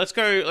 Okay, let's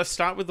go. Let's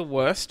start with the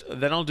worst.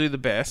 Then I'll do the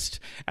best,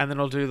 and then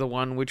I'll do the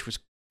one which was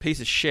piece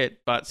of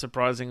shit but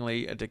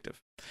surprisingly addictive.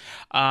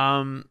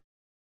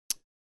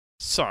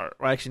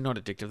 Actually, not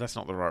addictive. That's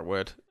not the right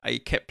word. I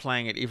kept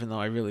playing it even though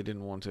I really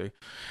didn't want to.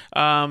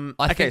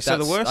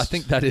 The worst. I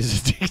think that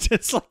is addictive.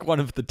 It's like one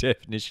of the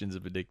definitions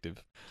of addictive.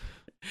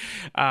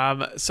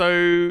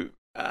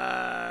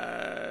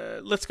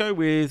 Let's go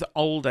with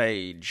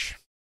Oldage.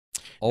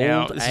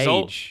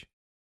 Oldage.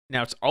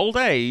 Now it's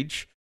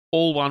Oldage,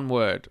 all one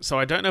word. So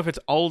I don't know if it's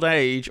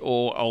Oldage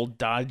or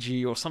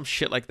Oldage or some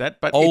shit like that,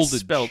 but Oldage. It's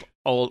spelled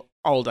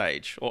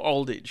Oldage or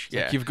Oldage.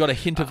 Yeah, like you've got a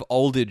hint of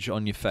Oldage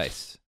on your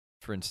face,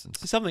 for instance.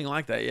 Something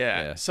like that,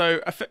 yeah.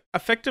 So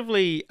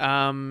effectively,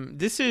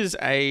 this is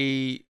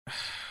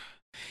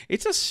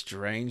it's a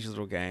strange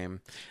little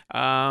game.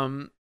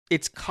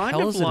 It's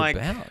kind of like...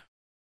 about?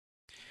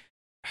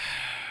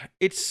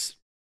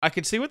 I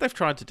can see what they've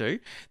tried to do.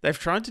 They've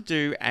tried to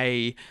do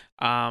a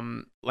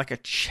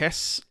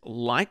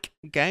chess-like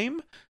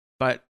game,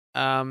 but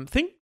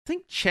think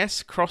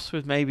chess crossed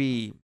with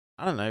maybe,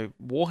 I don't know,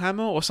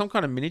 Warhammer or some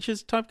kind of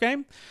miniatures type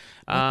game.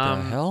 What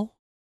the hell?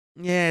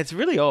 Yeah, it's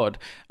really odd.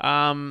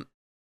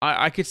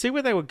 I could see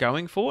where they were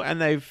going for, and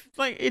they've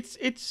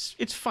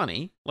it's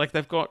funny. Like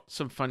they've got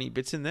some funny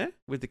bits in there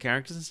with the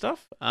characters and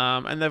stuff.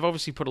 And they've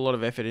obviously put a lot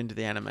of effort into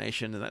the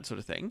animation and that sort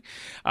of thing.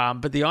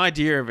 But the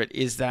idea of it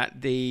is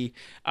that the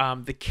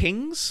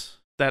kings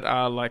that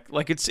are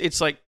like it's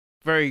like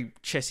very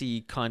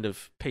chessy kind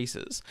of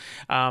pieces.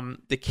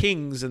 The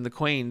kings and the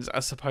queens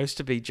are supposed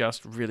to be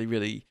just really,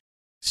 really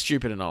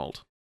stupid and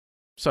old.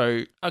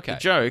 So the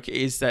joke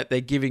is that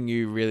they're giving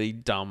you really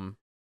dumb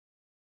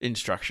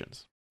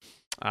instructions.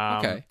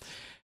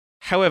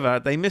 However,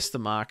 they missed the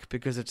mark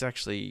because it's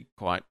actually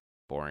quite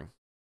boring.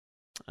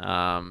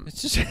 It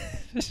just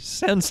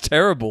sounds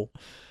terrible.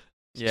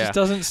 It just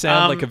doesn't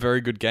sound like a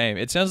very good game.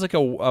 It sounds like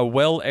a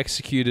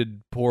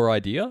well-executed poor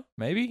idea,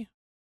 maybe?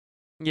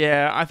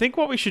 Yeah, I think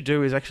what we should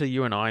do is actually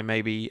you and I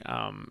maybe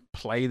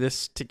play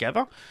this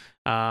together.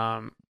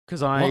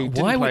 Because I didn't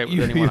play it with anyone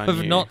I knew. You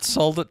have not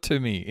sold it to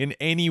me in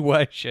any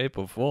way, shape,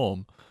 or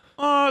form.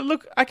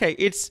 Look, okay,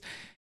 it's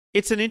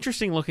an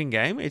interesting looking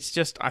game. It's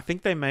just I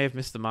think they may have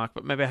missed the mark,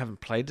 but maybe I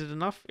haven't played it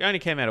enough. It only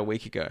came out a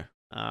week ago,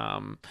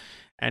 and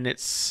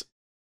it's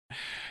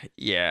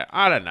yeah,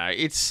 I don't know.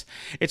 It's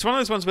one of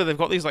those ones where they've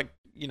got these like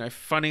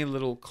funny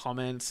little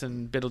comments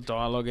and bit of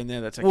dialogue in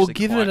there that's actually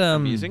quite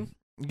amusing.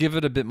 Give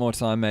it a bit more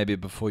time maybe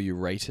before you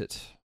rate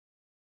it,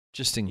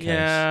 just in case.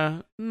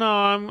 Yeah, no,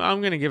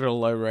 I'm gonna give it a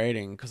low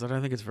rating because I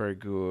don't think it's very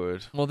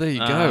good. Well, there you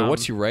go.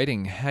 What's your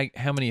rating?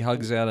 How many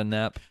hugs out of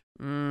nap?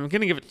 I'm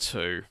gonna give it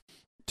 2.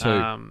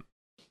 2.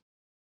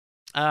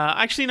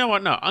 Actually, you know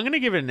what? No, I'm gonna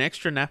give it an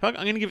extra nap hug.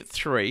 I'm gonna give it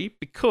 3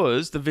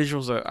 because the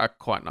visuals are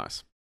quite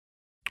nice.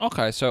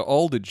 Okay, so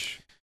Oldage.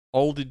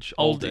 Oldage,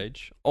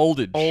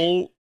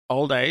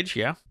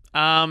 yeah.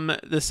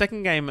 The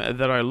second game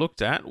that I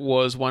looked at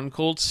was one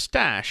called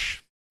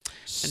Stash.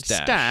 And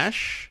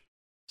Stash.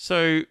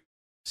 So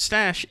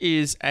Stash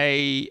is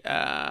it's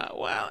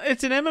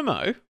an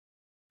MMO.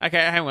 Okay,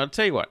 hang on. I'll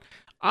tell you what.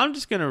 I'm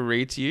just going to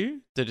read to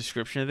you the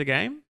description of the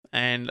game,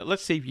 and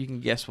let's see if you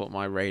can guess what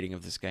my rating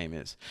of this game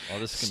is. Oh,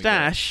 this is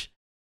Stash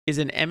is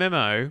an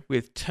MMO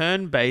with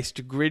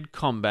turn-based grid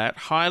combat,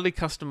 highly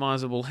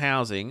customizable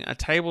housing, a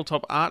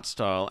tabletop art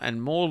style,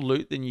 and more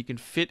loot than you can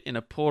fit in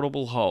a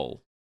portable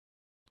hole.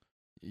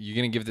 You're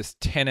going to give this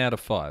 10 out of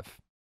 5.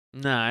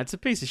 Nah, it's a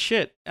piece of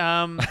shit.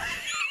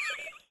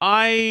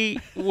 I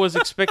was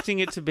expecting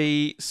it to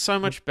be so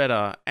much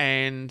better,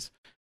 and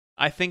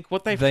I think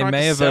what they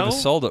may have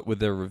oversold it with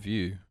their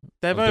review.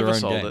 They've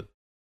oversold it.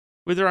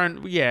 With their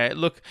own, yeah.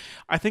 Look,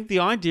 I think the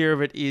idea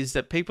of it is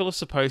that people are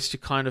supposed to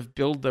kind of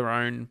build their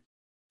own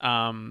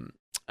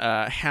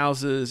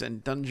houses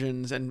and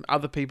dungeons, and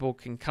other people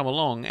can come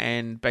along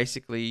and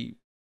basically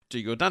do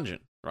your dungeon,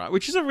 right?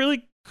 Which is a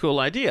really cool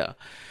idea.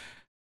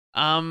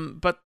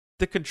 But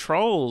the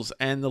controls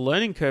and the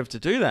learning curve to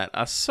do that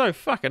are so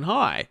fucking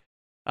high.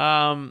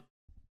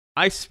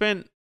 I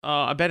spent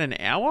about an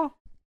hour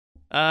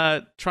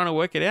trying to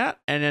work it out,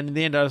 and then in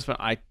the end,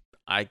 I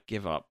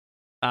give up.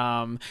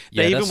 When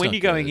you're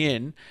going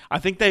in, I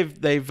think they've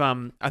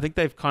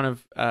kind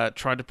of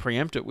tried to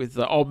preempt it with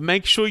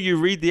make sure you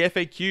read the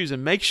FAQs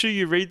and make sure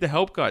you read the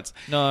help guides.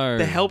 No,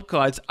 the help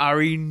guides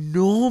are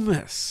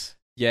enormous.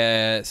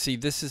 Yeah, see,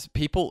 this is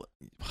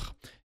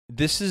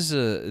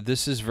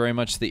very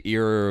much the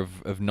era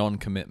of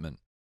non-commitment.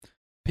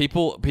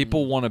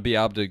 People want to be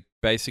able to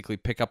basically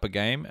pick up a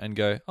game and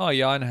go, oh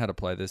yeah, I know how to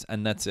play this,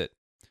 and that's it.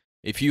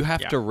 If you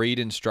have to read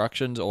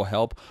instructions or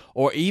help,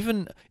 or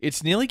even,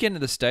 it's nearly getting to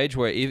the stage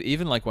where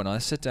even like when I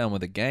sit down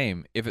with a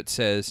game, if it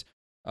says,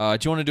 do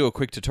you want to do a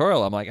quick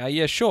tutorial? I'm like, oh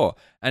yeah, sure.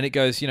 And it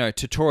goes,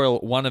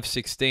 tutorial 1 of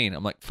 16.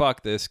 I'm like,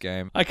 fuck this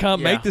game. I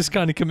can't make this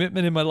kind of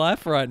commitment in my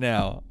life right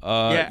now.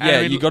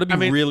 You got to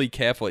be really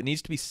careful. It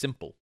needs to be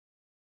simple.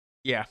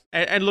 Yeah,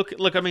 and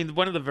look, I mean,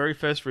 one of the very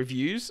first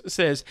reviews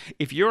says,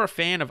 if you're a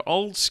fan of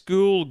old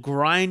school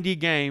grindy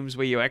games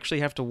where you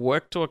actually have to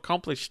work to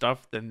accomplish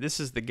stuff, then this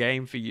is the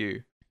game for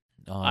you.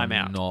 I'm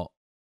out. Not.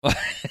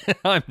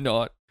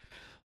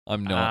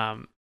 I'm not.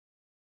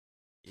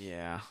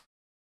 Yeah.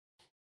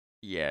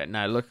 Yeah,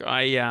 no, look,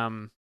 I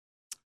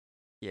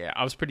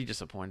was pretty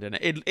disappointed.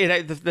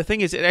 The thing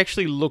is, it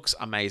actually looks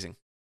amazing.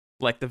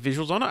 Like, the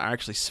visuals on it are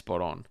actually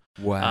spot on.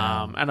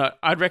 Wow. And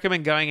I'd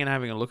recommend going and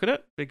having a look at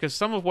it, because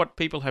some of what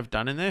people have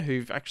done in there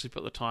who've actually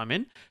put the time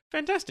in,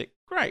 fantastic,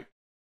 great.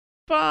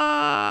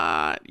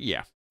 But,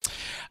 yeah.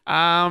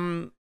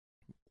 Well,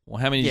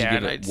 how many did you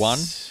give it? 1?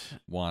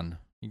 1.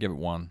 You give it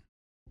 1.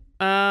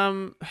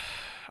 I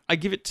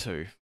give it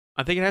 2.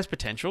 I think it has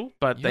potential,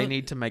 but they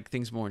need to make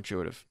things more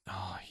intuitive.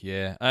 Oh,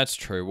 yeah, that's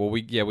true. Well,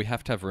 we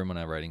have to have room on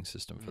our rating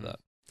system for that.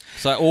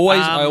 So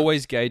I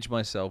always gauge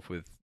myself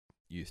with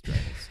youth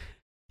trailers.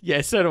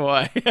 Yeah, so do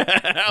I.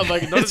 I'm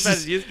like, not as bad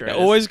as youth trailers.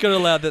 Always got to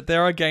allow that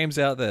there are games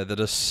out there that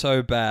are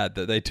so bad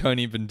that they don't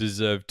even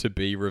deserve to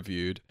be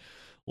reviewed,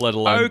 let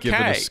alone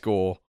given a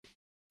score.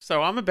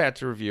 So I'm about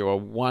to review a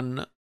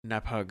 1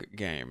 nap hug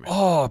game.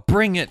 Oh,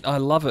 bring it. I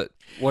love it.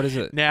 What is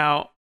it?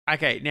 Now,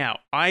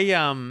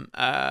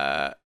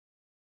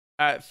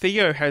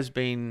 Theo has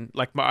been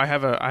like I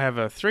have a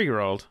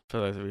 3-year-old, for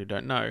those of you who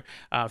don't know,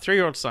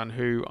 3-year-old son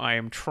who I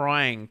am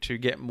trying to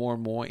get more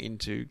and more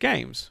into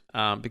games,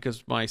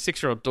 because my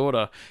 6-year-old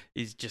daughter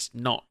is just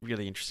not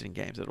really interested in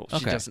games at all.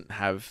 She doesn't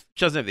have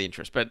the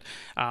interest, but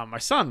my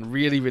son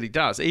really, really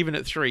does. Even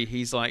at 3,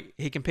 he's like,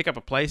 he can pick up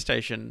a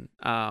PlayStation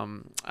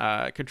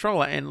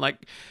controller and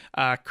like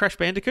Crash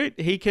Bandicoot.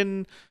 He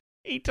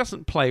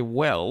doesn't play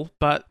well,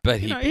 but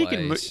he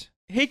plays.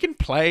 He can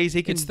play.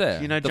 He can. It's there.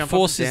 Jump the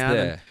force up and down.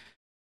 Is there.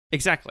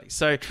 Exactly.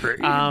 So,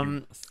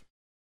 and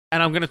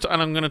I'm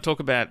gonna talk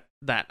about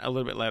that a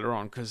little bit later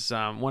on, because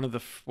one of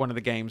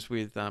the games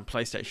with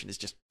PlayStation is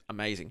just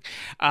amazing.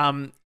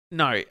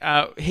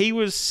 He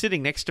was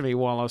sitting next to me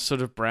while I was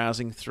sort of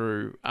browsing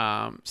through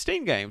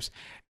Steam games,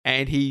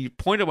 and he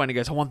pointed one and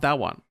goes, "I want that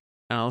one,"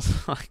 and I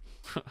was like,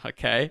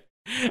 "Okay,"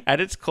 and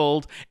it's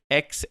called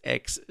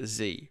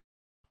XXZ.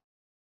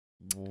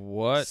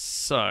 What?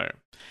 So,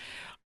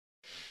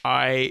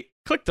 I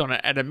clicked on it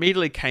and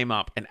immediately came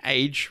up an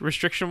age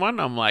restriction one.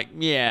 I'm like,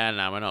 yeah,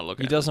 no, we're not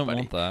looking at this. He doesn't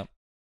want that.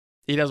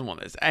 He doesn't want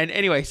this. And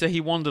anyway, so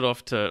he wandered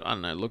off to, I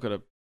don't know, look at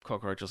a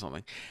cockroach or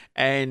something.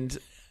 And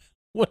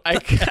What I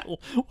the hell?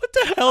 What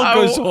the hell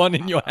goes on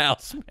in your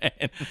house,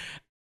 man?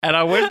 And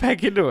I went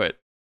back into it,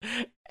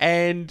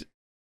 and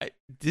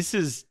this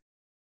is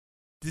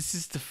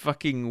the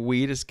fucking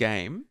weirdest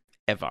game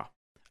ever.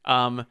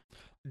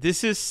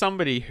 This is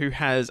somebody who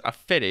has a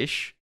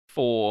fetish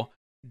for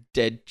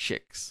dead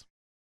chicks.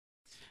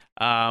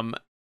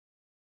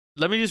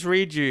 Let me just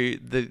read you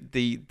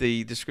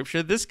the description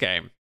of this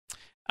game.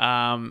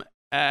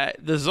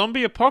 The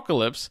zombie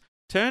apocalypse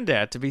turned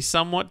out to be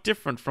somewhat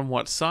different from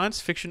what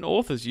science fiction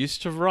authors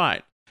used to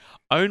write.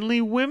 Only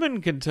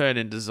women can turn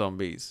into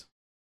zombies.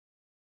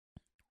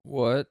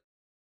 What?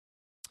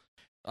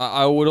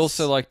 I would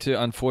also like to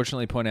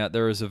unfortunately point out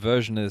there is a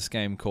version of this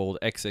game called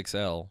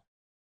XXL.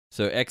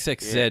 So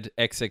XXZ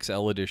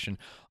XXL edition.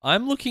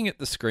 I'm looking at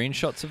the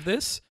screenshots of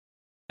this,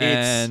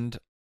 and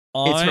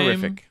it's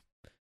horrific.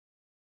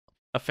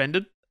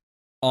 Offended?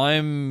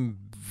 I'm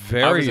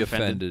very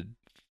offended.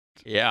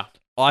 Yeah.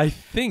 I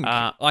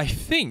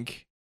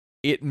think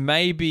it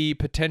may be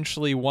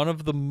potentially one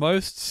of the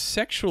most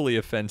sexually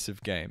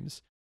offensive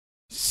games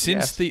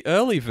since the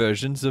early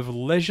versions of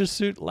Leisure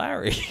Suit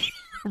Larry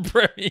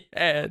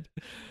premiered.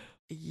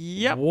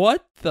 Yep.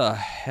 What the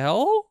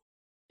hell?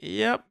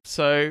 Yep.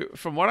 So,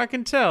 from what I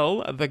can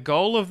tell, the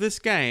goal of this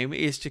game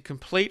is to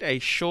complete a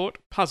short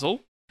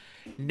puzzle.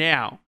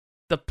 Now,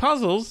 the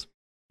puzzles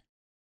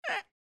are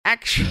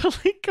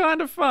actually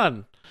kind of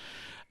fun.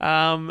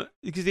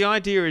 Because the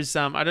idea is,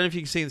 I don't know if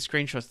you can see in the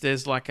screenshots,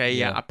 there's like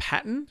a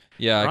pattern.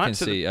 Yeah, right?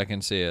 I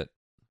can see it.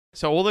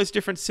 So all those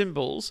different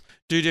symbols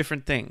do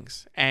different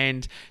things,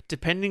 and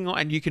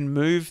and you can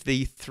move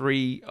the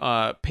three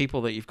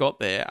people that you've got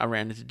there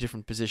around into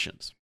different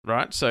positions,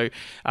 right? So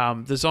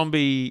the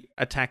zombie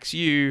attacks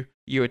you,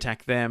 you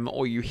attack them,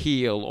 or you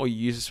heal, or you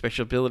use a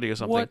special ability or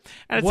something.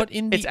 What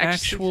in the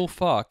actual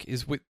fuck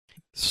is with?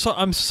 So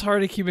I'm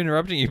sorry to keep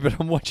interrupting you, but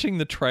I'm watching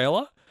the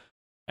trailer,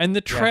 and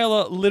the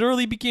trailer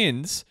literally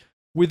begins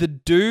with a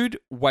dude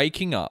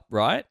waking up,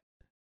 right?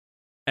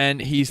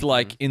 And he's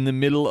like in the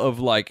middle of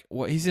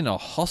he's in a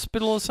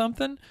hospital or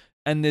something,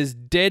 and there's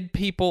dead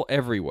people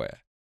everywhere.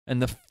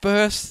 And the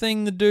first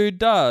thing the dude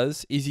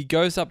does is he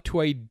goes up to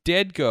a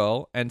dead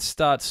girl and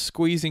starts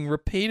squeezing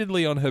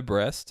repeatedly on her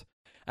breast,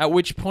 at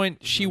which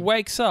point she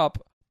wakes up,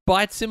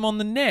 bites him on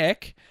the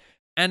neck,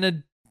 and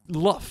a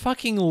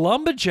fucking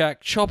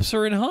lumberjack chops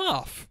her in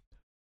half.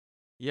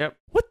 Yep.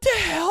 What the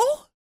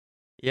hell?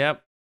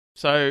 Yep.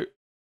 So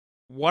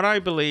what I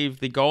believe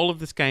the goal of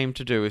this game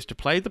to do is to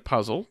play the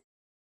puzzle,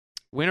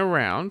 win a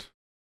round,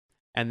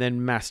 and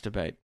then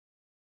masturbate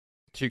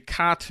to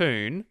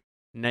cartoon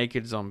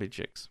naked zombie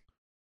chicks.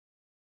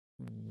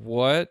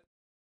 What?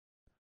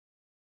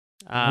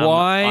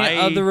 Why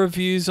are the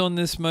reviews on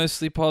this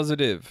mostly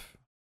positive?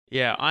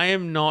 Yeah, I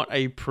am not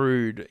a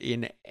prude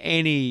in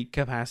any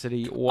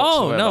capacity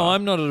whatsoever. Oh no,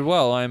 I'm not at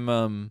all. I'm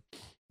not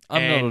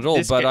at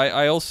all. But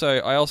I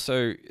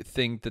also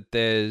think that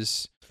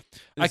there's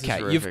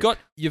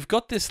you've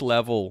got this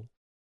level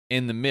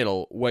in the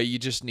middle where you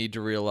just need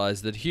to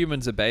realize that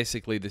humans are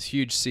basically this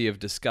huge sea of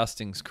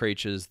disgusting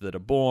creatures that are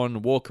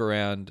born, walk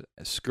around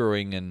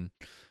screwing and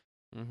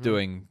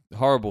doing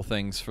horrible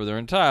things for their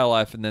entire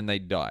life, and then they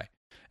die.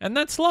 And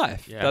that's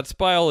life. Yeah. That's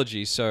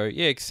biology. So,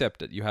 yeah,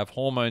 accept it. You have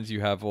hormones, you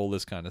have all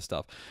this kind of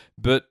stuff.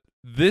 But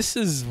this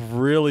is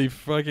really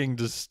fucking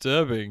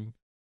disturbing.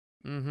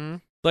 Mm-hmm.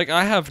 Like,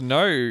 I have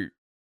no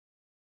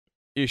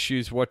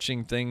issues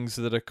watching things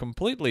that are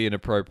completely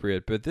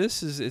inappropriate, but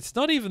it's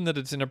not even that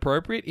it's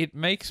inappropriate, it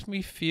makes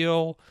me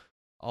feel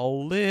a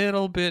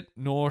little bit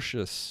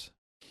nauseous.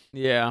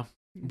 Yeah.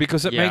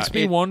 Because it makes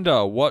me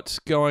wonder what's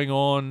going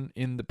on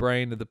in the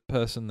brain of the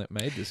person that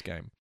made this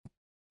game.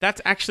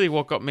 That's actually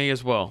what got me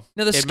as well.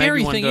 Now, the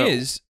scary thing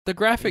is, the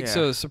graphics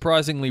are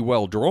surprisingly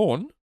well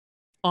drawn.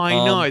 I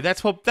know,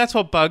 that's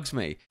what bugs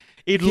me.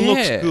 It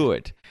looks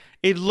good.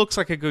 It looks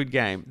like a good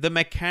game. The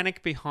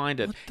mechanic behind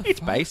it, it's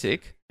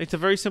basic. It's a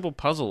very simple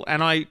puzzle.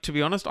 And to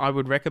be honest, I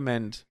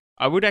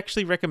would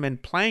actually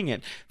recommend playing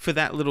it for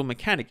that little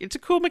mechanic. It's a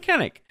cool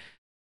mechanic.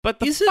 But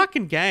the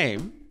fucking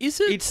game, it's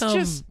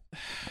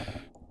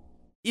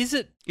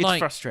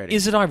frustrating.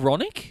 Is it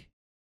ironic?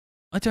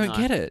 I don't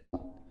get it.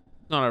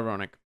 Not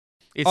ironic.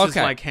 It's just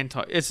like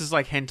hentai. It's just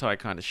like hentai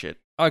kind of shit.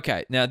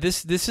 Okay, now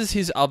this is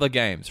his other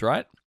games,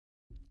 right?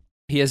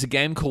 He has a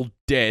game called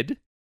Dead,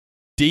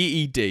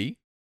 DED,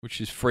 which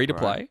is free to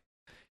play.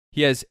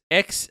 He has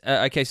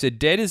so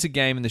Dead is a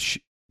game in the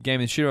shoot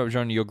 'em up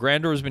genre. Your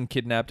granddaughter has been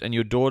kidnapped and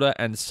your daughter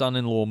and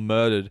son-in-law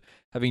murdered.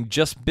 Having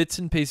just bits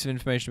and pieces of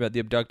information about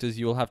the abductors,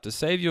 you will have to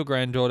save your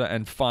granddaughter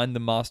and find the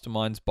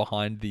masterminds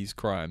behind these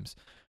crimes.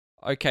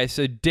 Okay,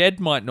 so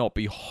Dead might not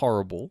be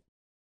horrible.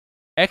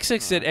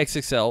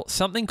 XXL,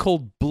 something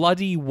called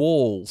Bloody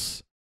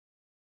Walls.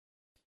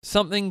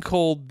 Something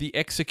called The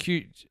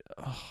Execute...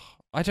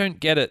 I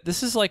don't get it.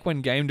 This is like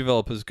when game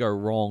developers go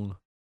wrong.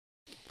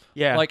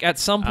 Yeah. Like at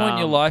some point in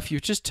your life,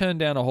 you've just turned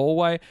down a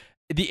hallway.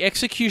 The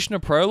Executioner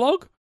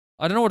Prologue,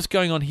 I don't know what's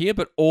going on here,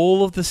 but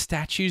all of the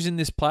statues in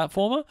this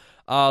platformer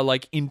are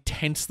like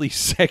intensely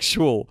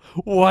sexual.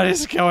 What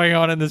is going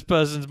on in this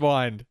person's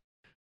mind?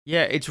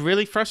 Yeah, it's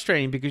really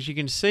frustrating because you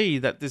can see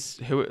that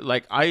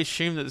I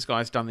assume that this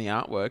guy's done the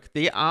artwork.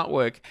 The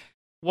artwork,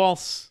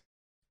 whilst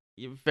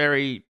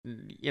very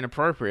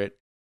inappropriate,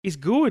 is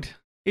good.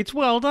 It's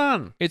well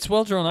done. It's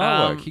well drawn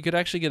artwork. He could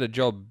actually get a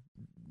job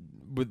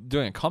with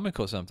doing a comic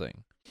or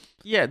something.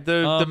 Yeah,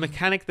 the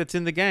mechanic that's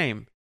in the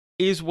game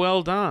is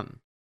well done.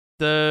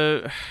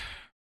 I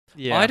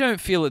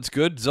don't feel it's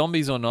good,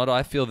 zombies or not.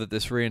 I feel that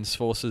this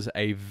reinforces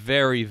a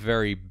very,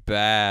 very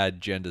bad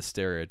gender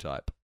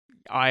stereotype.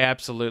 I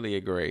absolutely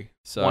agree.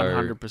 So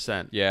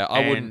 100%. Yeah,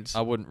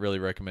 I wouldn't really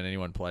recommend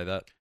anyone play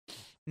that.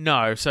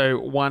 No, so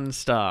 1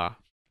 star.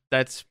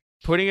 That's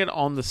putting it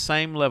on the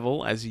same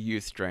level as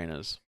Youth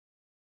Drainers.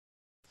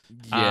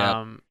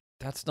 Yeah,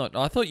 that's not.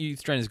 I thought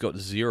Youth Drainers got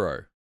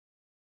 0.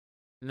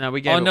 No, we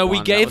gave it 1.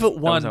 We gave it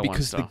 1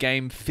 because the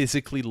game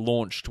physically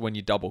launched when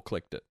you double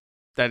clicked it.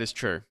 That is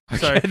true.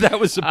 Okay, so that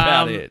was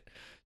about it.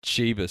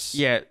 Jeebus.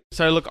 Yeah.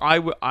 So look,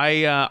 I'm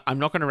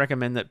not going to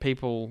recommend that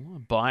people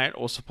buy it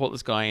or support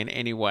this guy in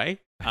any way.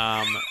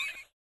 Out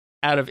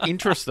of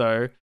interest,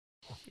 though,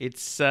 it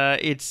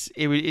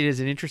is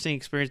an interesting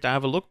experience to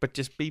have a look, but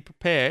just be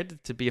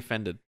prepared to be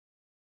offended.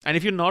 And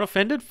if you're not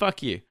offended,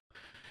 fuck you,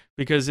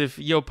 because if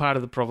you're part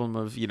of the problem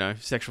of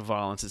sexual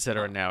violence,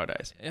 etc.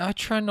 nowadays. I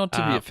try not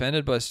to be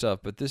offended by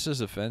stuff, but this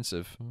is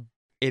offensive.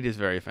 It is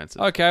very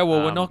offensive. Okay,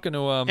 well, we're not going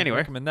to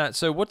recommend that.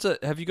 So,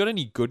 have you got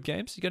any good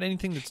games? You got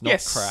anything that's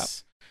not crap?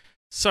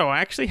 So, I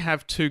actually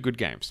have 2 good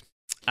games.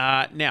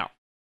 Now,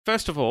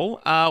 first of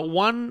all,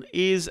 one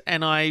is,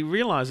 and I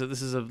realize that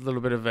this is a little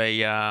bit of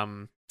a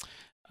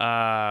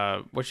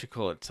what you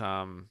call it?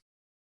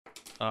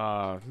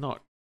 No,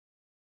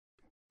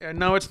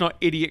 it's not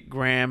Idiot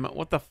Graham.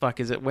 What the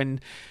fuck is it?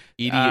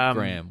 Idiot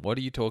Graham. What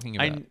are you talking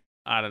about?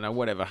 I don't know.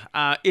 Whatever.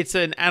 It's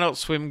an Adult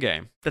Swim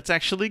game that's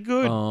actually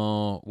good.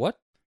 Oh, what?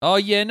 Oh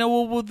yeah,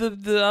 no. Well,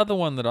 the other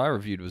one that I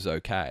reviewed was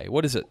okay.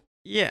 What is it?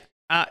 Yeah,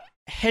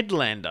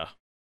 Headlander.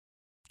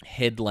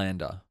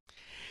 Headlander.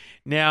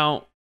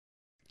 Now,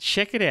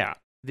 check it out.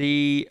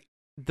 The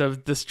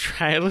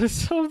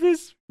trailers of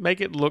this make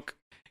it look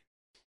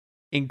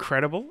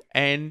incredible,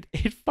 and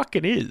it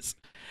fucking is.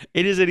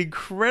 It is an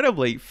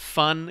incredibly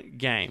fun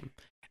game.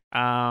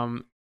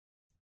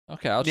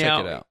 Okay, I'll check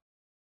it out.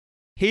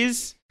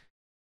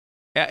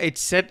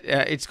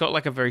 It's got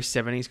like a very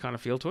 70s kind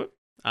of feel to it.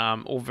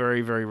 All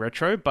very, very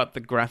retro, but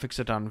the graphics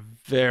are done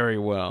very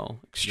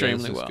well,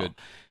 extremely well. Good.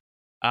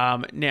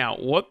 Now,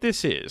 what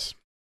this is,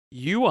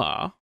 you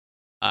are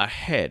a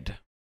head.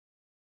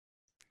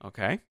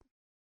 Okay?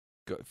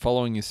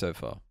 Following you so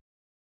far.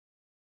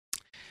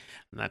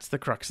 And that's the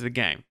crux of the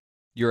game.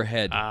 You're a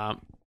head.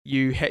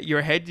 You're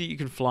a head that you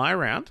can fly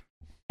around,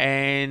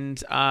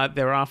 and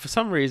there are, for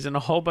some reason, a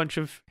whole bunch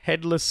of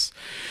headless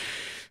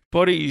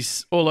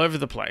bodies all over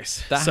the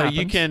place. That happens.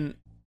 You can...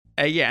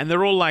 and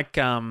they're all like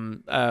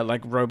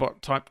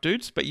robot type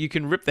dudes, but you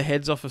can rip the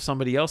heads off of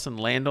somebody else and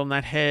land on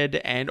that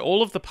head, and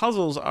all of the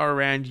puzzles are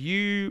around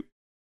you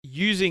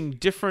using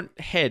different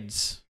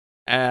heads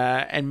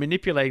and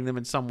manipulating them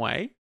in some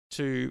way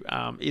to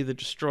either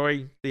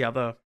destroy the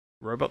other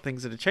robot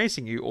things that are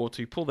chasing you, or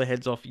to pull the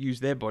heads off, use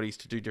their bodies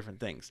to do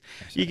different things.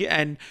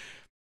 And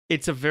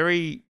it's a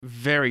very,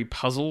 very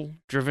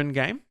puzzle-driven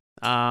game.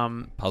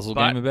 Puzzle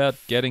game about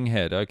getting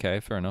head. Okay,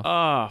 fair enough.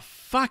 Oh,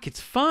 fuck, it's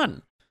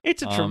fun.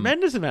 It's a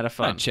tremendous amount of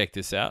fun. Check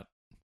this out.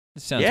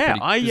 This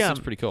sounds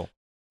pretty cool.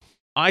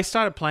 I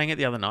started playing it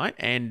the other night,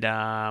 and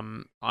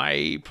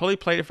I probably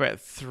played it for about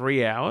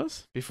 3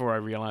 hours before I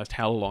realized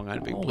how long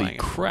I'd been playing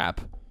it. Holy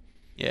crap.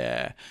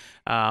 Yeah.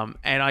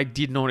 And I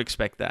did not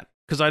expect that.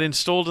 Because I'd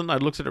installed it and I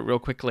looked at it real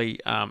quickly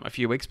a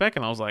few weeks back,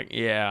 and I was like,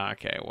 yeah,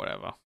 okay,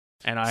 whatever.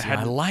 And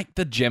I like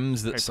the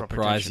gems that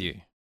surprise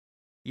you.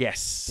 Yes.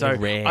 So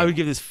I would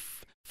give this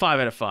 5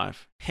 out of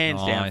 5.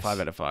 Hands down, 5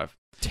 out of 5.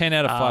 10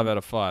 out of 5 out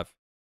of 5.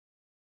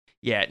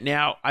 Yeah.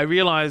 Now, I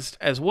realized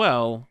as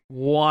well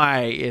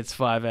why it's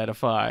 5 out of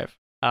 5.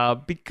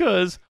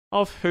 Because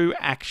of who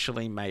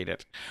actually made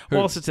it.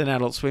 Whilst it's an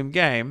Adult Swim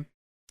game,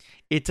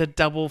 it's a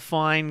Double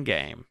Fine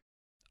game.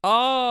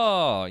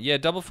 Oh, yeah,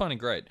 Double Fine are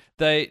great.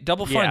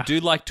 Double Fine do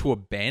like to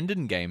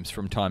abandon games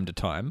from time to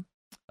time,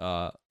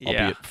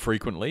 albeit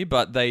frequently,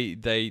 but they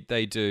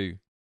do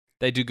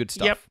good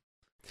stuff. Yep.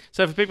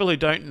 So for people who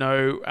don't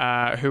know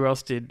who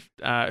else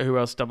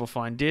Double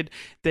Fine did,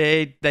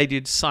 they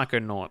did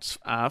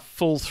Psychonauts,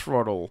 Full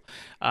Throttle,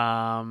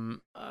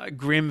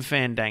 Grim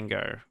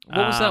Fandango.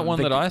 What was that one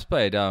that I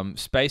played?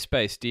 Space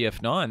Base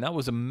DF9. That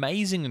was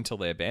amazing until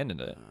they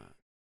abandoned it.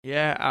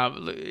 Yeah,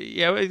 there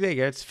you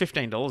go. It's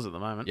 $15 at the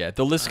moment. Yeah,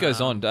 the list goes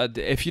on.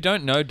 If you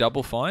don't know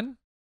Double Fine,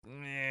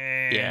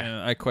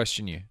 I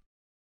question you.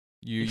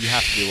 You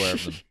have to be aware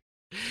of them.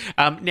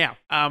 Now,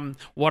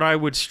 what I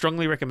would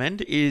strongly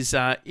recommend is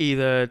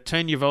either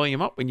turn your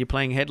volume up when you're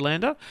playing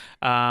Headlander,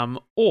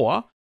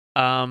 or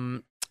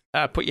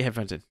put your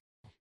headphones in.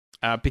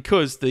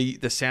 Because the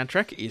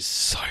soundtrack is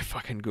so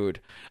fucking good.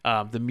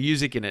 The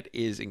music in it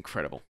is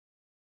incredible.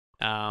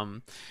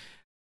 I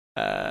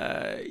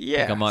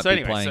think I might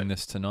be playing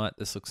this tonight.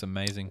 This looks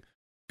amazing.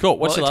 Cool.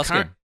 What's your last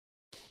game?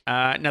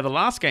 Now the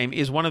last game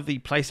is one of the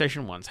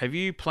PlayStation ones. Have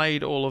you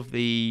played all of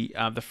the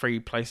free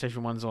PlayStation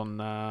ones on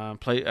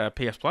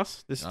PS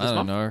Plus this I don't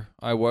month? know.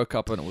 I woke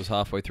up and it was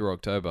halfway through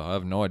October. I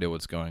have no idea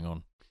what's going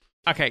on.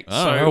 Okay,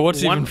 I don't know.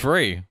 What's even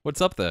free?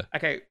 What's up there?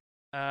 Okay,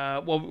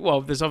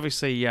 well, there's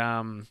obviously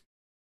what's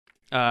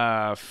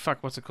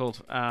it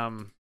called?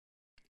 Crap,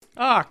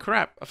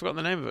 I forgot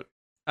the name of it.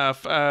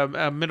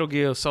 Metal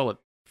Gear Solid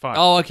 5.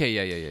 Oh, okay,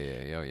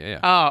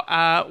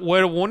 yeah.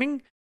 Word of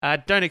warning: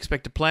 don't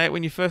expect to play it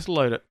when you first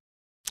load it.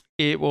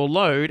 It will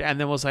load, and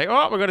then we'll say,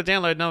 "Oh, we've got to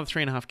download another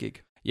 3.5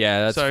 gig."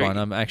 Yeah, that's fine.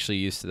 I'm actually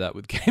used to that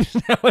with games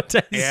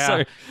nowadays.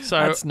 Yeah, so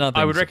that's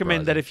nothing. I would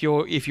recommend that if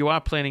you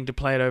are planning to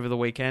play it over the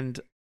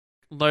weekend,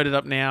 load it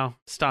up now.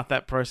 Start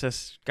that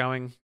process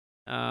going.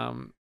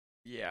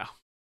 Yeah,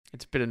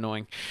 it's a bit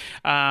annoying.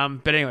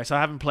 But anyway, so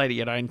I haven't played it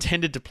yet. I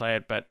intended to play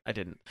it, but I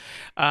didn't.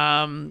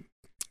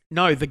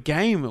 No, the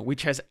game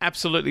which has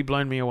absolutely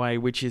blown me away,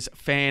 which is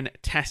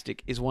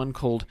fantastic, is one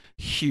called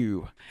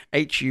Hue.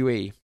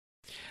 Hue.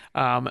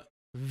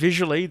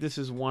 Visually, this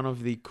is one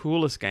of the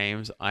coolest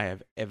games I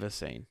have ever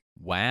seen.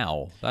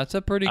 Wow, that's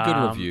a pretty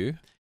good review.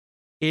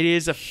 It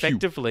is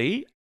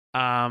effectively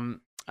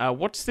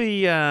what's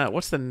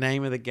the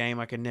name of the game?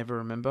 I can never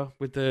remember,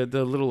 with the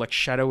little like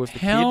shadow of the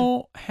kid.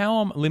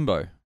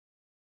 Limbo.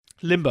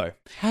 Limbo.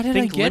 How did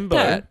I get Limbo,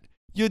 that?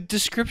 Your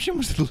description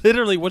was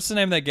literally, what's the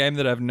name of that game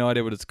that I have no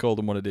idea what it's called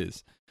and what it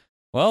is?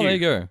 Well, Hue. There you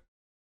go.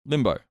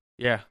 Limbo.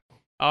 Yeah.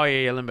 Oh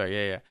yeah, Limbo.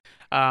 Yeah.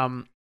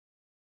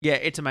 Yeah,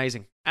 it's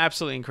amazing.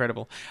 Absolutely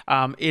incredible.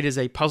 It is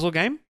a puzzle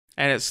game,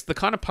 and it's the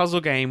kind of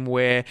puzzle game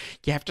where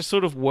you have to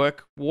sort of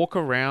walk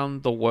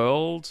around the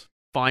world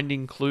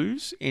finding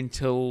clues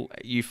until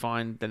you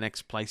find the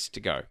next place to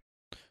go.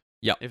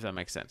 Yeah, if that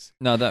makes sense.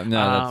 No,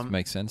 that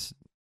makes sense.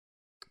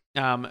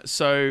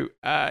 So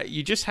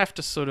you just have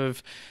to sort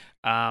of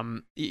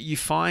you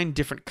find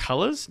different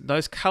colors.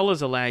 Those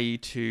colors allow you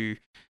to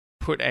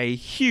put a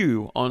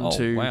hue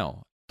onto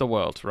the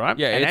world, right?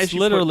 Yeah, and it's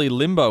literally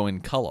Limbo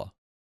in color.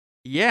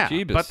 Yeah,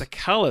 Jeebus. But the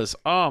colors,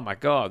 oh my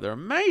god, they're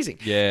amazing.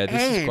 Yeah,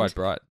 this is quite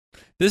bright.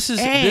 This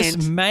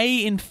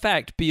may in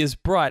fact be as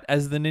bright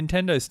as the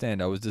Nintendo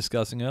stand I was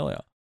discussing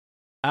earlier.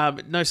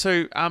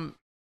 So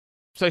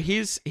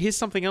here's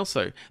something else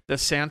though. The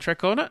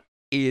soundtrack on it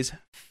is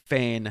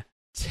fantastic.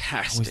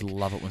 I always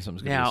love it when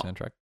someone's got a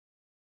soundtrack.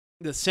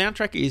 The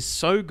soundtrack is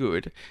so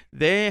good.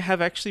 There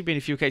have actually been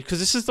a few occasions, because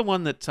this is the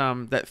one that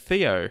that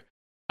Theo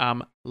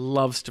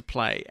loves to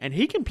play, and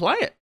he can play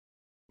it.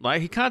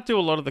 Like, he can't do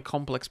a lot of the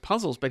complex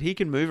puzzles, but he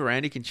can move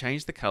around, he can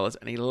change the colors,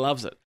 and he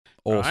loves it.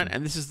 Awesome. Right?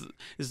 And this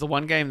is the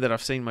one game that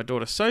I've seen my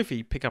daughter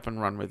Sophie pick up and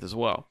run with as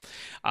well.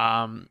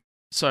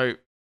 So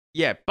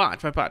yeah, but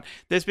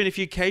there's been a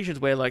few occasions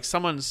where like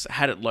someone's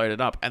had it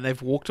loaded up and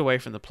they've walked away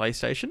from the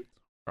PlayStation,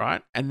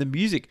 right? And the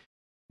music,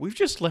 we've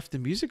just left the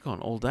music on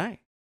all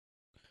day.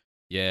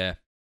 Yeah.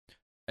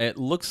 It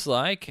looks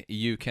like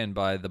you can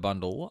buy the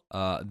bundle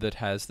that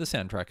has the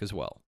soundtrack as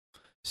well.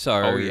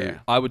 So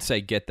I would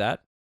say get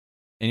that.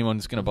 Anyone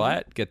that's going to buy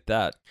it, get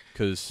that.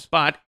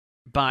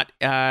 But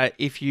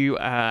if you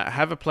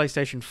have a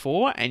PlayStation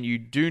 4 and you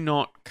do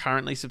not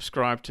currently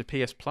subscribe to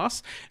PS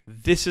Plus,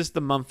 this is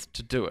the month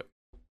to do it.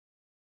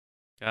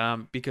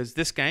 Because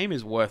this game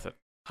is worth it,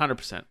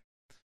 100%.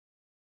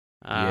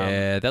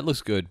 Yeah, that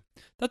looks good.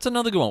 That's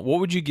another good one.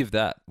 What would you give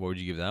that? What would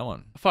you give that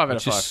one? 5 out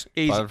of 5.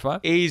 5 out of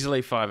 5?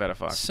 Easily 5 out of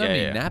 5. So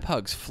many nap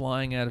hugs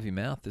flying out of your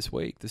mouth this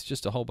week. There's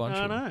just a whole bunch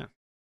of them. I know.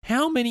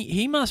 How many?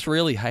 He must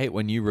really hate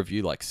when you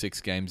review like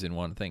 6 games in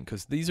one thing,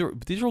 because these are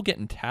all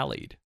getting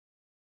tallied.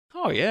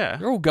 Oh yeah,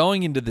 they're all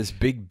going into this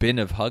big bin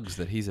of hugs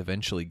that he's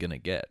eventually gonna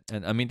get,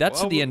 and I mean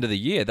that's at the end of the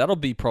year. That'll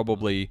be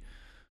probably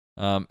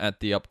at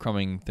the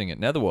upcoming thing at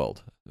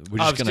Netherworld.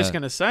 I was just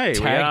gonna say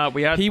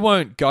we are. He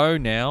won't go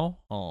now.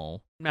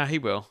 Oh no, he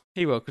will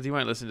because he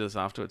won't listen to this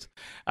afterwards.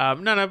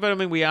 No, but I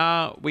mean we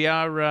are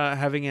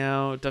having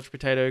our Dutch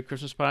Potato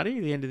Christmas party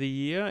at the end of the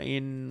year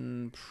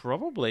in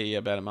probably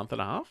about a month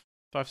and a half.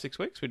 5-6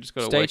 weeks. We just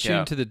got to work out. Stay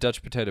tuned to the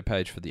Dutch Potato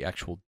page for the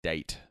actual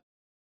date.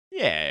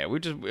 Yeah, we've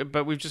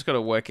just got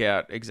to work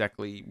out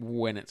exactly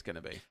when it's going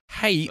to be.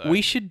 Hey,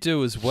 we should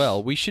do as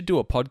well. We should do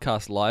a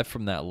podcast live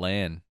from that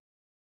LAN.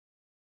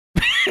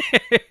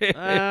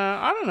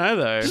 I don't know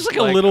though. Just like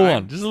a little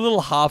one, just a little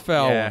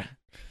half-hour one.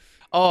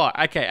 Oh,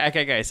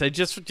 okay. So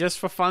just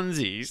for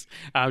funsies,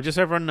 just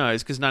so everyone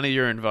knows, because none of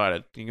you are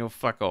invited. You can go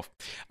fuck off.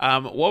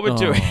 What we're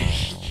doing,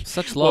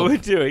 such love. What we're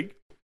doing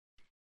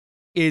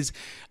is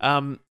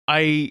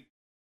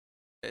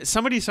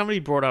somebody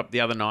brought up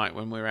the other night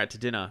when we were out to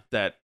dinner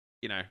that,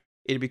 you know,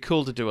 it'd be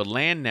cool to do a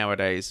LAN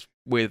nowadays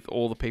with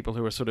all the people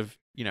who are sort of,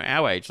 you know,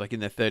 our age, like in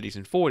their 30s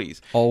and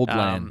 40s. Old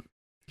LAN.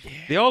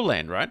 The old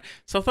LAN, right?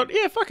 So I thought,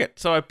 yeah, fuck it.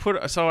 So I put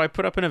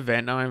up an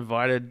event and I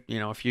invited, you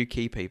know, a few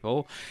key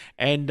people,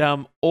 and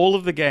all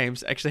of the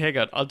games. Actually, hang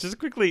on. I'm just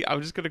going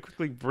to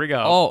quickly bring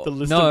up the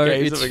list of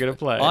games that we're going to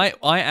play.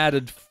 I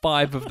added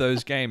 5 of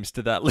those games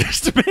to that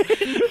list.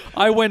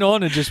 I went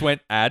on and just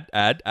went add.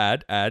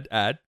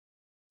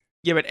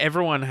 Yeah, but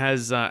everyone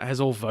has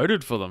all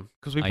voted for them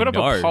because we I put up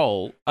know. a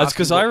poll. That's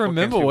because asking I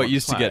remember games we what want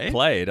used to get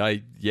play.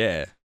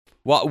 played.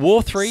 What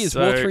War 3 is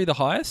War So- 3 the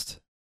highest?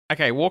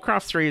 Okay,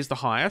 Warcraft 3 is the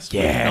highest.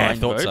 Yeah, with I 9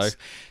 thought votes.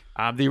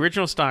 The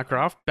original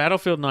StarCraft,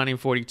 Battlefield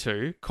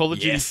 1942, Call of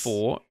Duty Yes.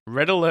 4,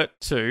 Red Alert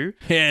 2,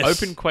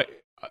 Yes.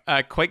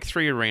 Quake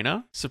 3 Arena,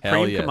 Hell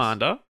Supreme yes.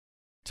 Commander,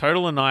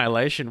 Total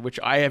Annihilation, which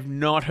I have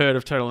not heard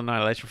of Total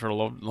Annihilation for a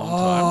long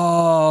time.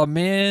 Oh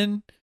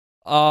man.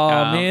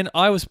 Um, Man,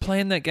 I was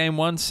playing that game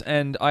once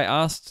and I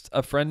asked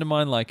a friend of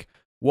mine like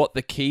what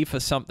the key for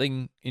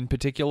something in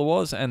particular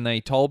was, and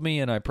they told me,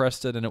 and I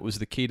pressed it, and it was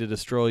the key to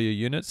destroy your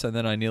units, and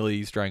then I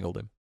nearly strangled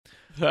him.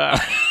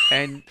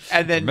 and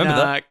then Remember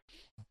that?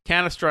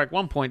 Counter-Strike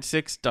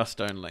 1.6,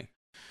 Dust only.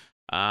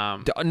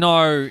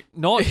 No,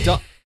 not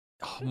oh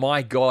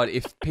my god!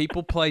 If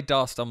people play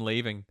Dust, I'm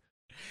leaving.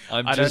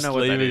 I don't know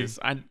what leaving. that is.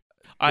 I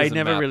There's a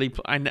never map. really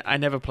I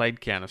never played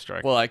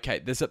Counter-Strike. Well, okay.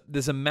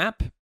 There's a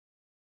map.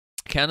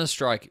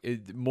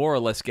 Counter-Strike more or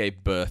less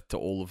gave birth to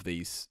all of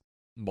these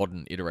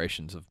modern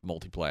iterations of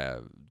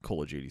multiplayer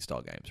Call of Duty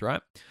style games,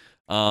 right?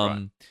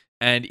 Right.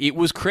 And it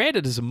was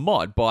created as a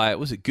mod by,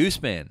 was it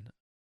Gooseman?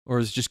 Or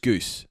is it just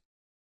Goose?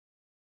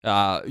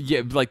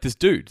 Yeah, like this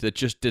dude that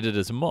just did it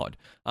as a mod.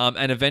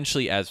 And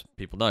eventually, as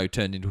people know,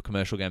 turned into a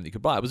commercial game that you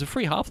could buy. It was a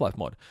free Half-Life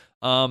mod.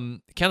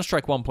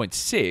 Counter-Strike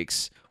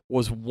 1.6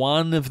 was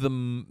one of the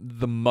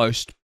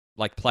most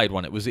played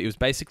one. It was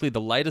basically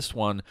the latest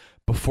one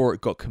before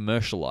it got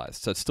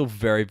commercialized. So it's still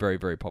very, very,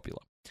 very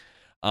popular.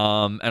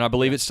 And I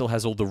believe it still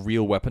has all the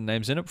real weapon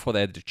names in it before they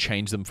had to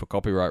change them for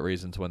copyright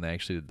reasons when they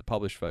actually did the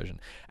published version.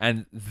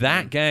 And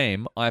that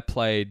game I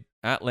played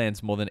at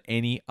LANs more than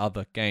any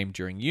other game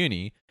during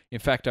uni. In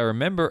fact, I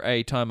remember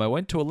a time I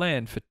went to a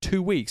LAN for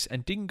 2 weeks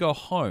and didn't go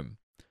home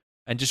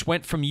and just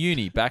went from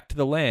uni back to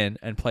the LAN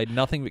and played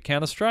nothing but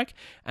Counter-Strike.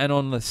 And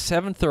on the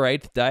 7th or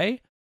 8th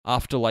day,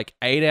 after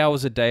 8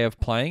 hours a day of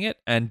playing it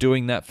and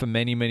doing that for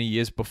many, many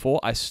years before,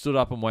 I stood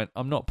up and went,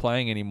 I'm not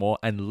playing anymore,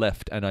 and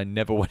left, and I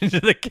never went into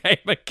the game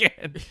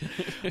again.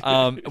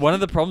 One of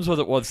the problems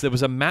with it was there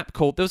was a map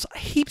there was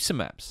heaps of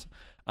maps.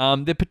 There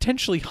are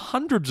potentially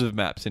hundreds of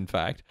maps, in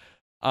fact,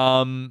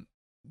 open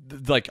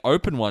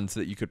ones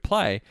that you could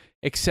play,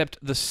 except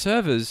the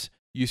servers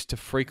used to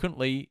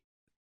frequently,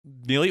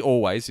 nearly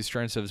always, the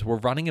Australian servers were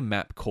running a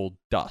map called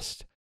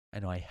Dust.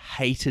 And I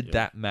hated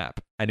that map.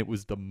 And it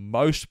was the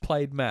most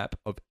played map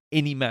of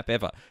any map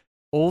ever.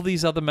 All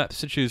these other maps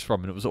to choose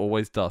from, and it was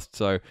always Dust.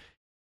 So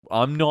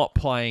I'm not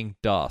playing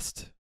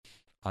Dust.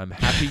 I'm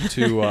happy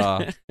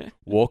to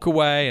walk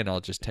away, and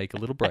I'll just take a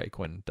little break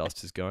when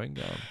Dust is going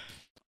down.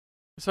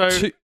 So,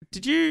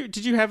 did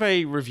you have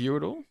a review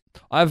at all?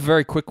 I have a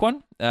very quick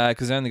one,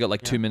 because I only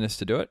got 2 minutes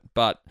to do it.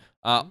 But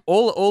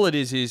all it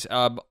is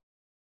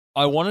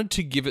I wanted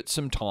to give it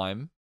some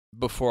time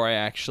before I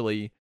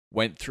actually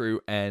went through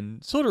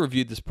and sort of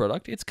reviewed this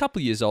product. It's a couple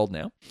of years old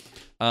now.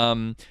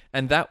 And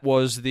that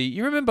was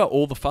you remember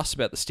all the fuss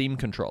about the Steam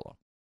controller?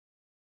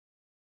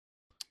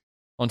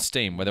 On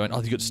Steam, where they went,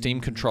 you got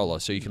Steam controller,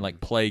 so you can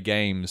play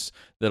games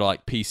that are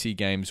PC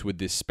games with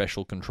this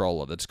special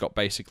controller that's got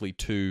basically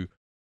two,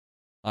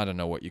 I don't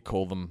know what you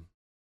call them,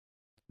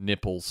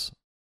 nipples.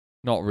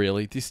 Not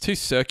really. These two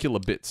circular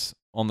bits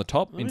on the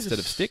top instead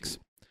of sticks.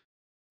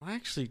 I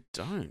actually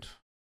don't.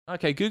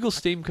 Okay, Google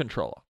Steam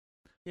controller.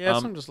 Yeah,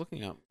 that's what I'm just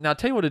looking up. Now, I'll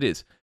tell you what it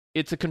is.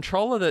 It's a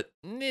controller that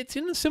it's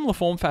in a similar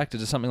form factor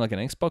to something like an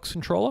Xbox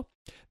controller.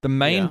 The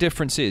main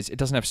difference is it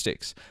doesn't have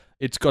sticks.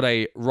 It's got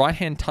a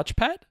right-hand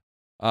touchpad,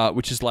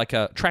 which is like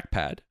a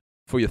trackpad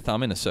for your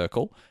thumb in a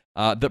circle,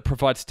 that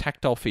provides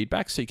tactile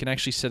feedback, so you can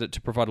actually set it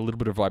to provide a little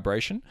bit of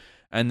vibration.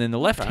 And then the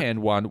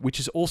left-hand one, which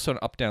is also an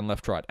up, down,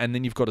 left, right. And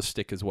then you've got a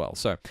stick as well.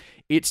 So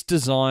its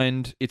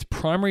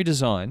primary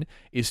design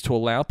is to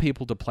allow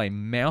people to play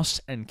mouse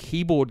and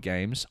keyboard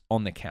games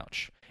on the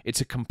couch. It's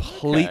a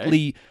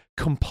completely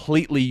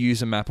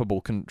user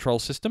mappable control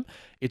system.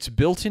 It's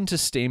built into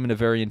Steam in a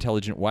very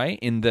intelligent way,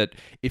 in that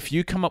if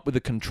you come up with a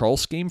control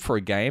scheme for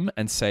a game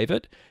and save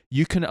it,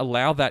 you can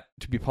allow that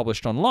to be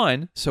published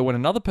online. So when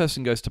another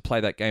person goes to play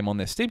that game on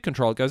their Steam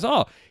controller, it goes,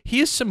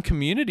 here's some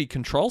community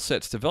control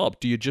sets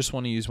developed. Do you just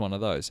want to use one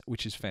of those?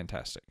 Which is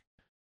fantastic.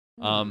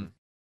 Now,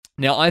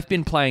 I've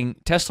been playing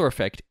Tesla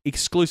Effect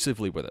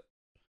exclusively with it.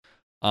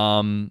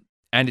 And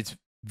it's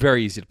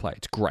very easy to play.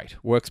 It's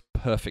great. Works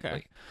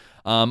perfectly.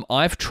 Okay.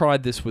 I've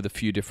tried this with a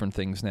few different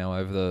things now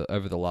over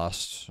the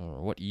last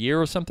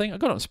year or something. I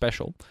got it on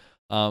special.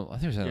 I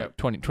think it was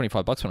only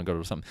 $25 when I got it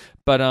or something.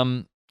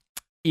 But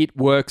it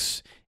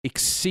works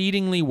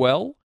exceedingly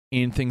well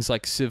in things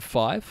like Civ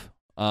 5,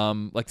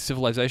 like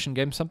Civilization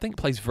game, something. It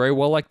plays very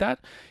well like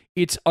that.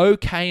 It's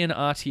okay in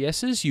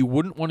RTSs. You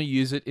wouldn't want to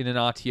use it in an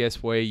RTS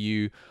where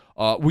you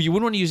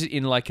wouldn't want to use it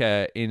in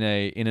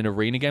in an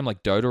arena game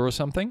like Dota or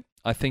something.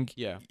 I think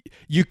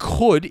you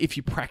could, if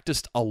you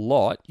practiced a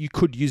lot, you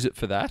could use it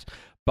for that,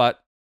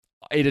 but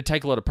it'd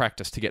take a lot of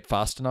practice to get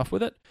fast enough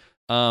with it.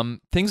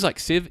 Things like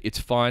Civ, it's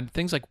fine.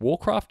 Things like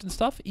Warcraft and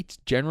stuff, it's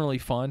generally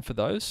fine for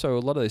those. So a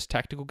lot of those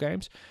tactical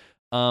games,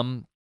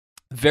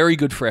 very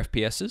good for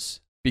FPSs.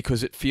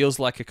 because it feels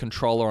like a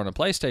controller on a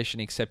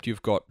PlayStation, except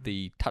you've got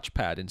the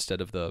touchpad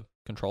instead of the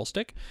control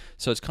stick.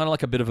 So it's kind of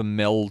like a bit of a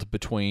meld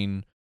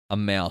between a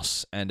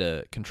mouse and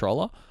a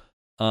controller.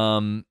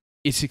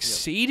 It's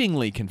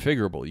exceedingly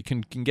configurable. You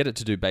can get it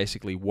to do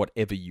basically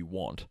whatever you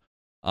want,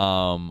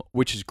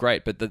 which is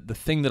great. But the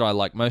thing that I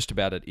like most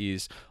about it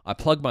is I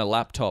plug my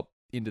laptop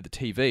into the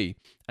TV,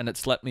 and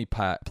it's let me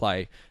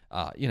play,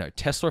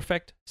 Tesla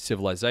Effect,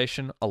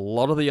 Civilization, a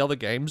lot of the other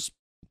games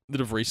that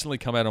have recently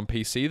come out on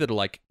PC that are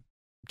like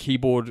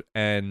keyboard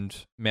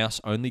and mouse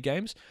only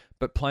games,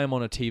 but play them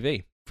on a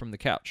TV from the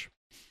couch.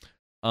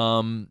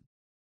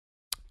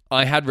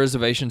 I had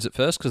reservations at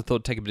first because I thought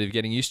it'd take a bit of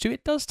getting used to.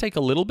 It does take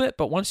a little bit,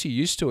 but once you're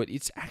used to it,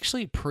 it's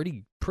actually a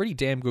pretty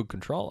damn good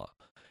controller.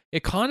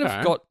 It kind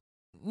of got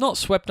not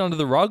swept under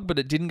the rug, but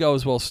it didn't go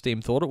as well as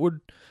Steam thought it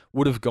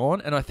would have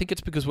gone. And I think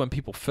it's because when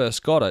people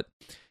first got it,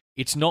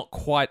 it's not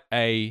quite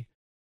a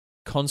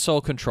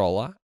console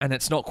controller and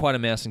it's not quite a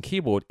mouse and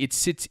keyboard. It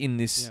sits in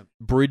this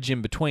bridge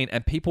in between,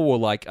 and people were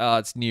like,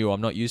 it's new,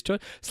 I'm not used to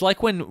it. It's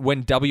like when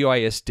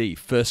WASD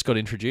first got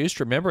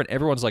introduced, remember? And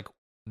everyone's like,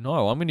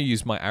 no, I'm going to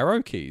use my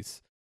arrow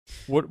keys.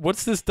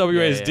 What's this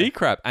WASD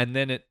crap? And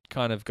then it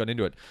kind of got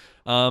into it.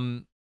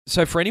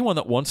 So for anyone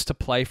that wants to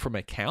play from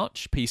a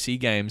couch, PC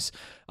games,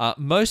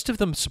 most of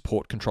them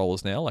support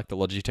controllers now, like the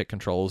Logitech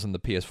controllers and the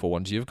PS4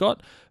 ones you've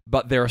got,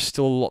 but there are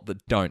still a lot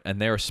that don't,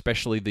 and they're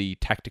especially the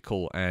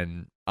tactical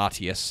and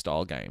RTS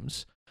style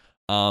games.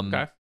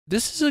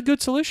 This is a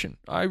good solution.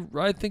 I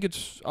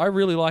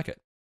really like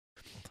it.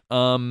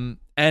 And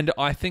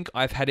I think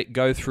I've had it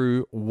go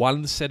through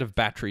one set of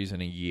batteries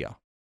in a year.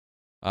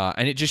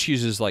 And it just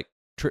uses like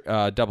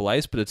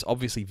AA's, but it's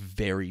obviously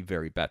very,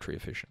 very battery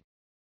efficient.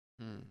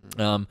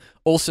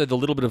 Also, the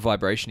little bit of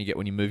vibration you get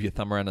when you move your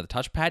thumb around on the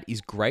touchpad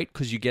is great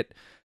because you get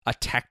a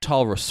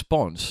tactile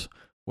response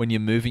when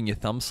you're moving your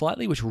thumb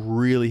slightly, which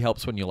really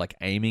helps when you're like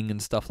aiming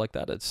and stuff like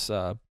that.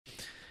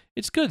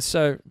 It's good.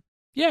 So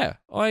yeah,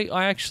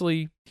 I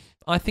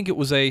think it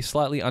was a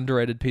slightly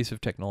underrated piece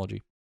of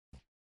technology.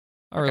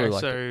 I really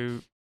like it. So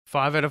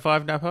 5 out of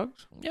 5 nap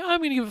hugs? Yeah, I'm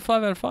going to give it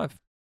 5 out of 5.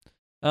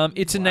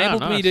 It's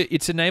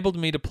enabled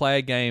me to play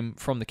a game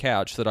from the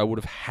couch that I would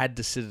have had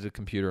to sit at a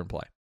computer and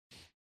play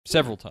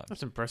several times.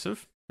 That's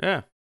impressive.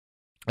 Yeah.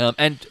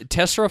 And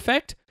Tesla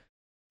Effect,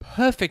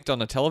 perfect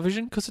on a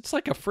television because it's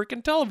like a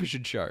freaking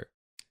television show.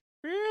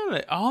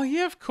 Really? Oh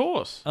yeah, of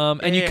course.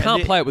 And you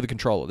can't play it with a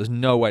controller. There's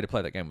no way to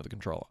play that game with a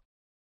controller.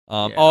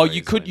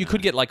 You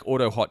could get like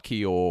Auto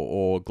Hotkey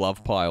or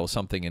Glove Pie or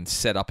something and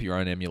set up your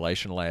own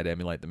emulation layer to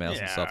emulate the mouse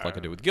and stuff like I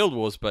do with Guild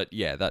Wars. But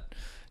yeah,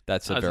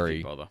 that's a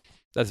very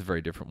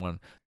different one.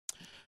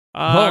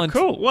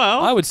 Cool.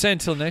 Well, I would say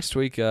until next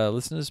week,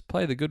 listeners,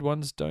 play the good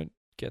ones. Don't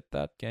get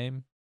that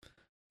game.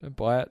 Don't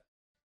buy it.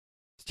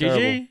 It's terrible.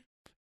 GG.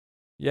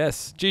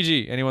 Yes,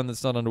 GG. Anyone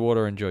that's not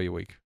underwater, enjoy your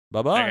week.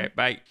 Bye-bye. Okay,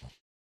 bye.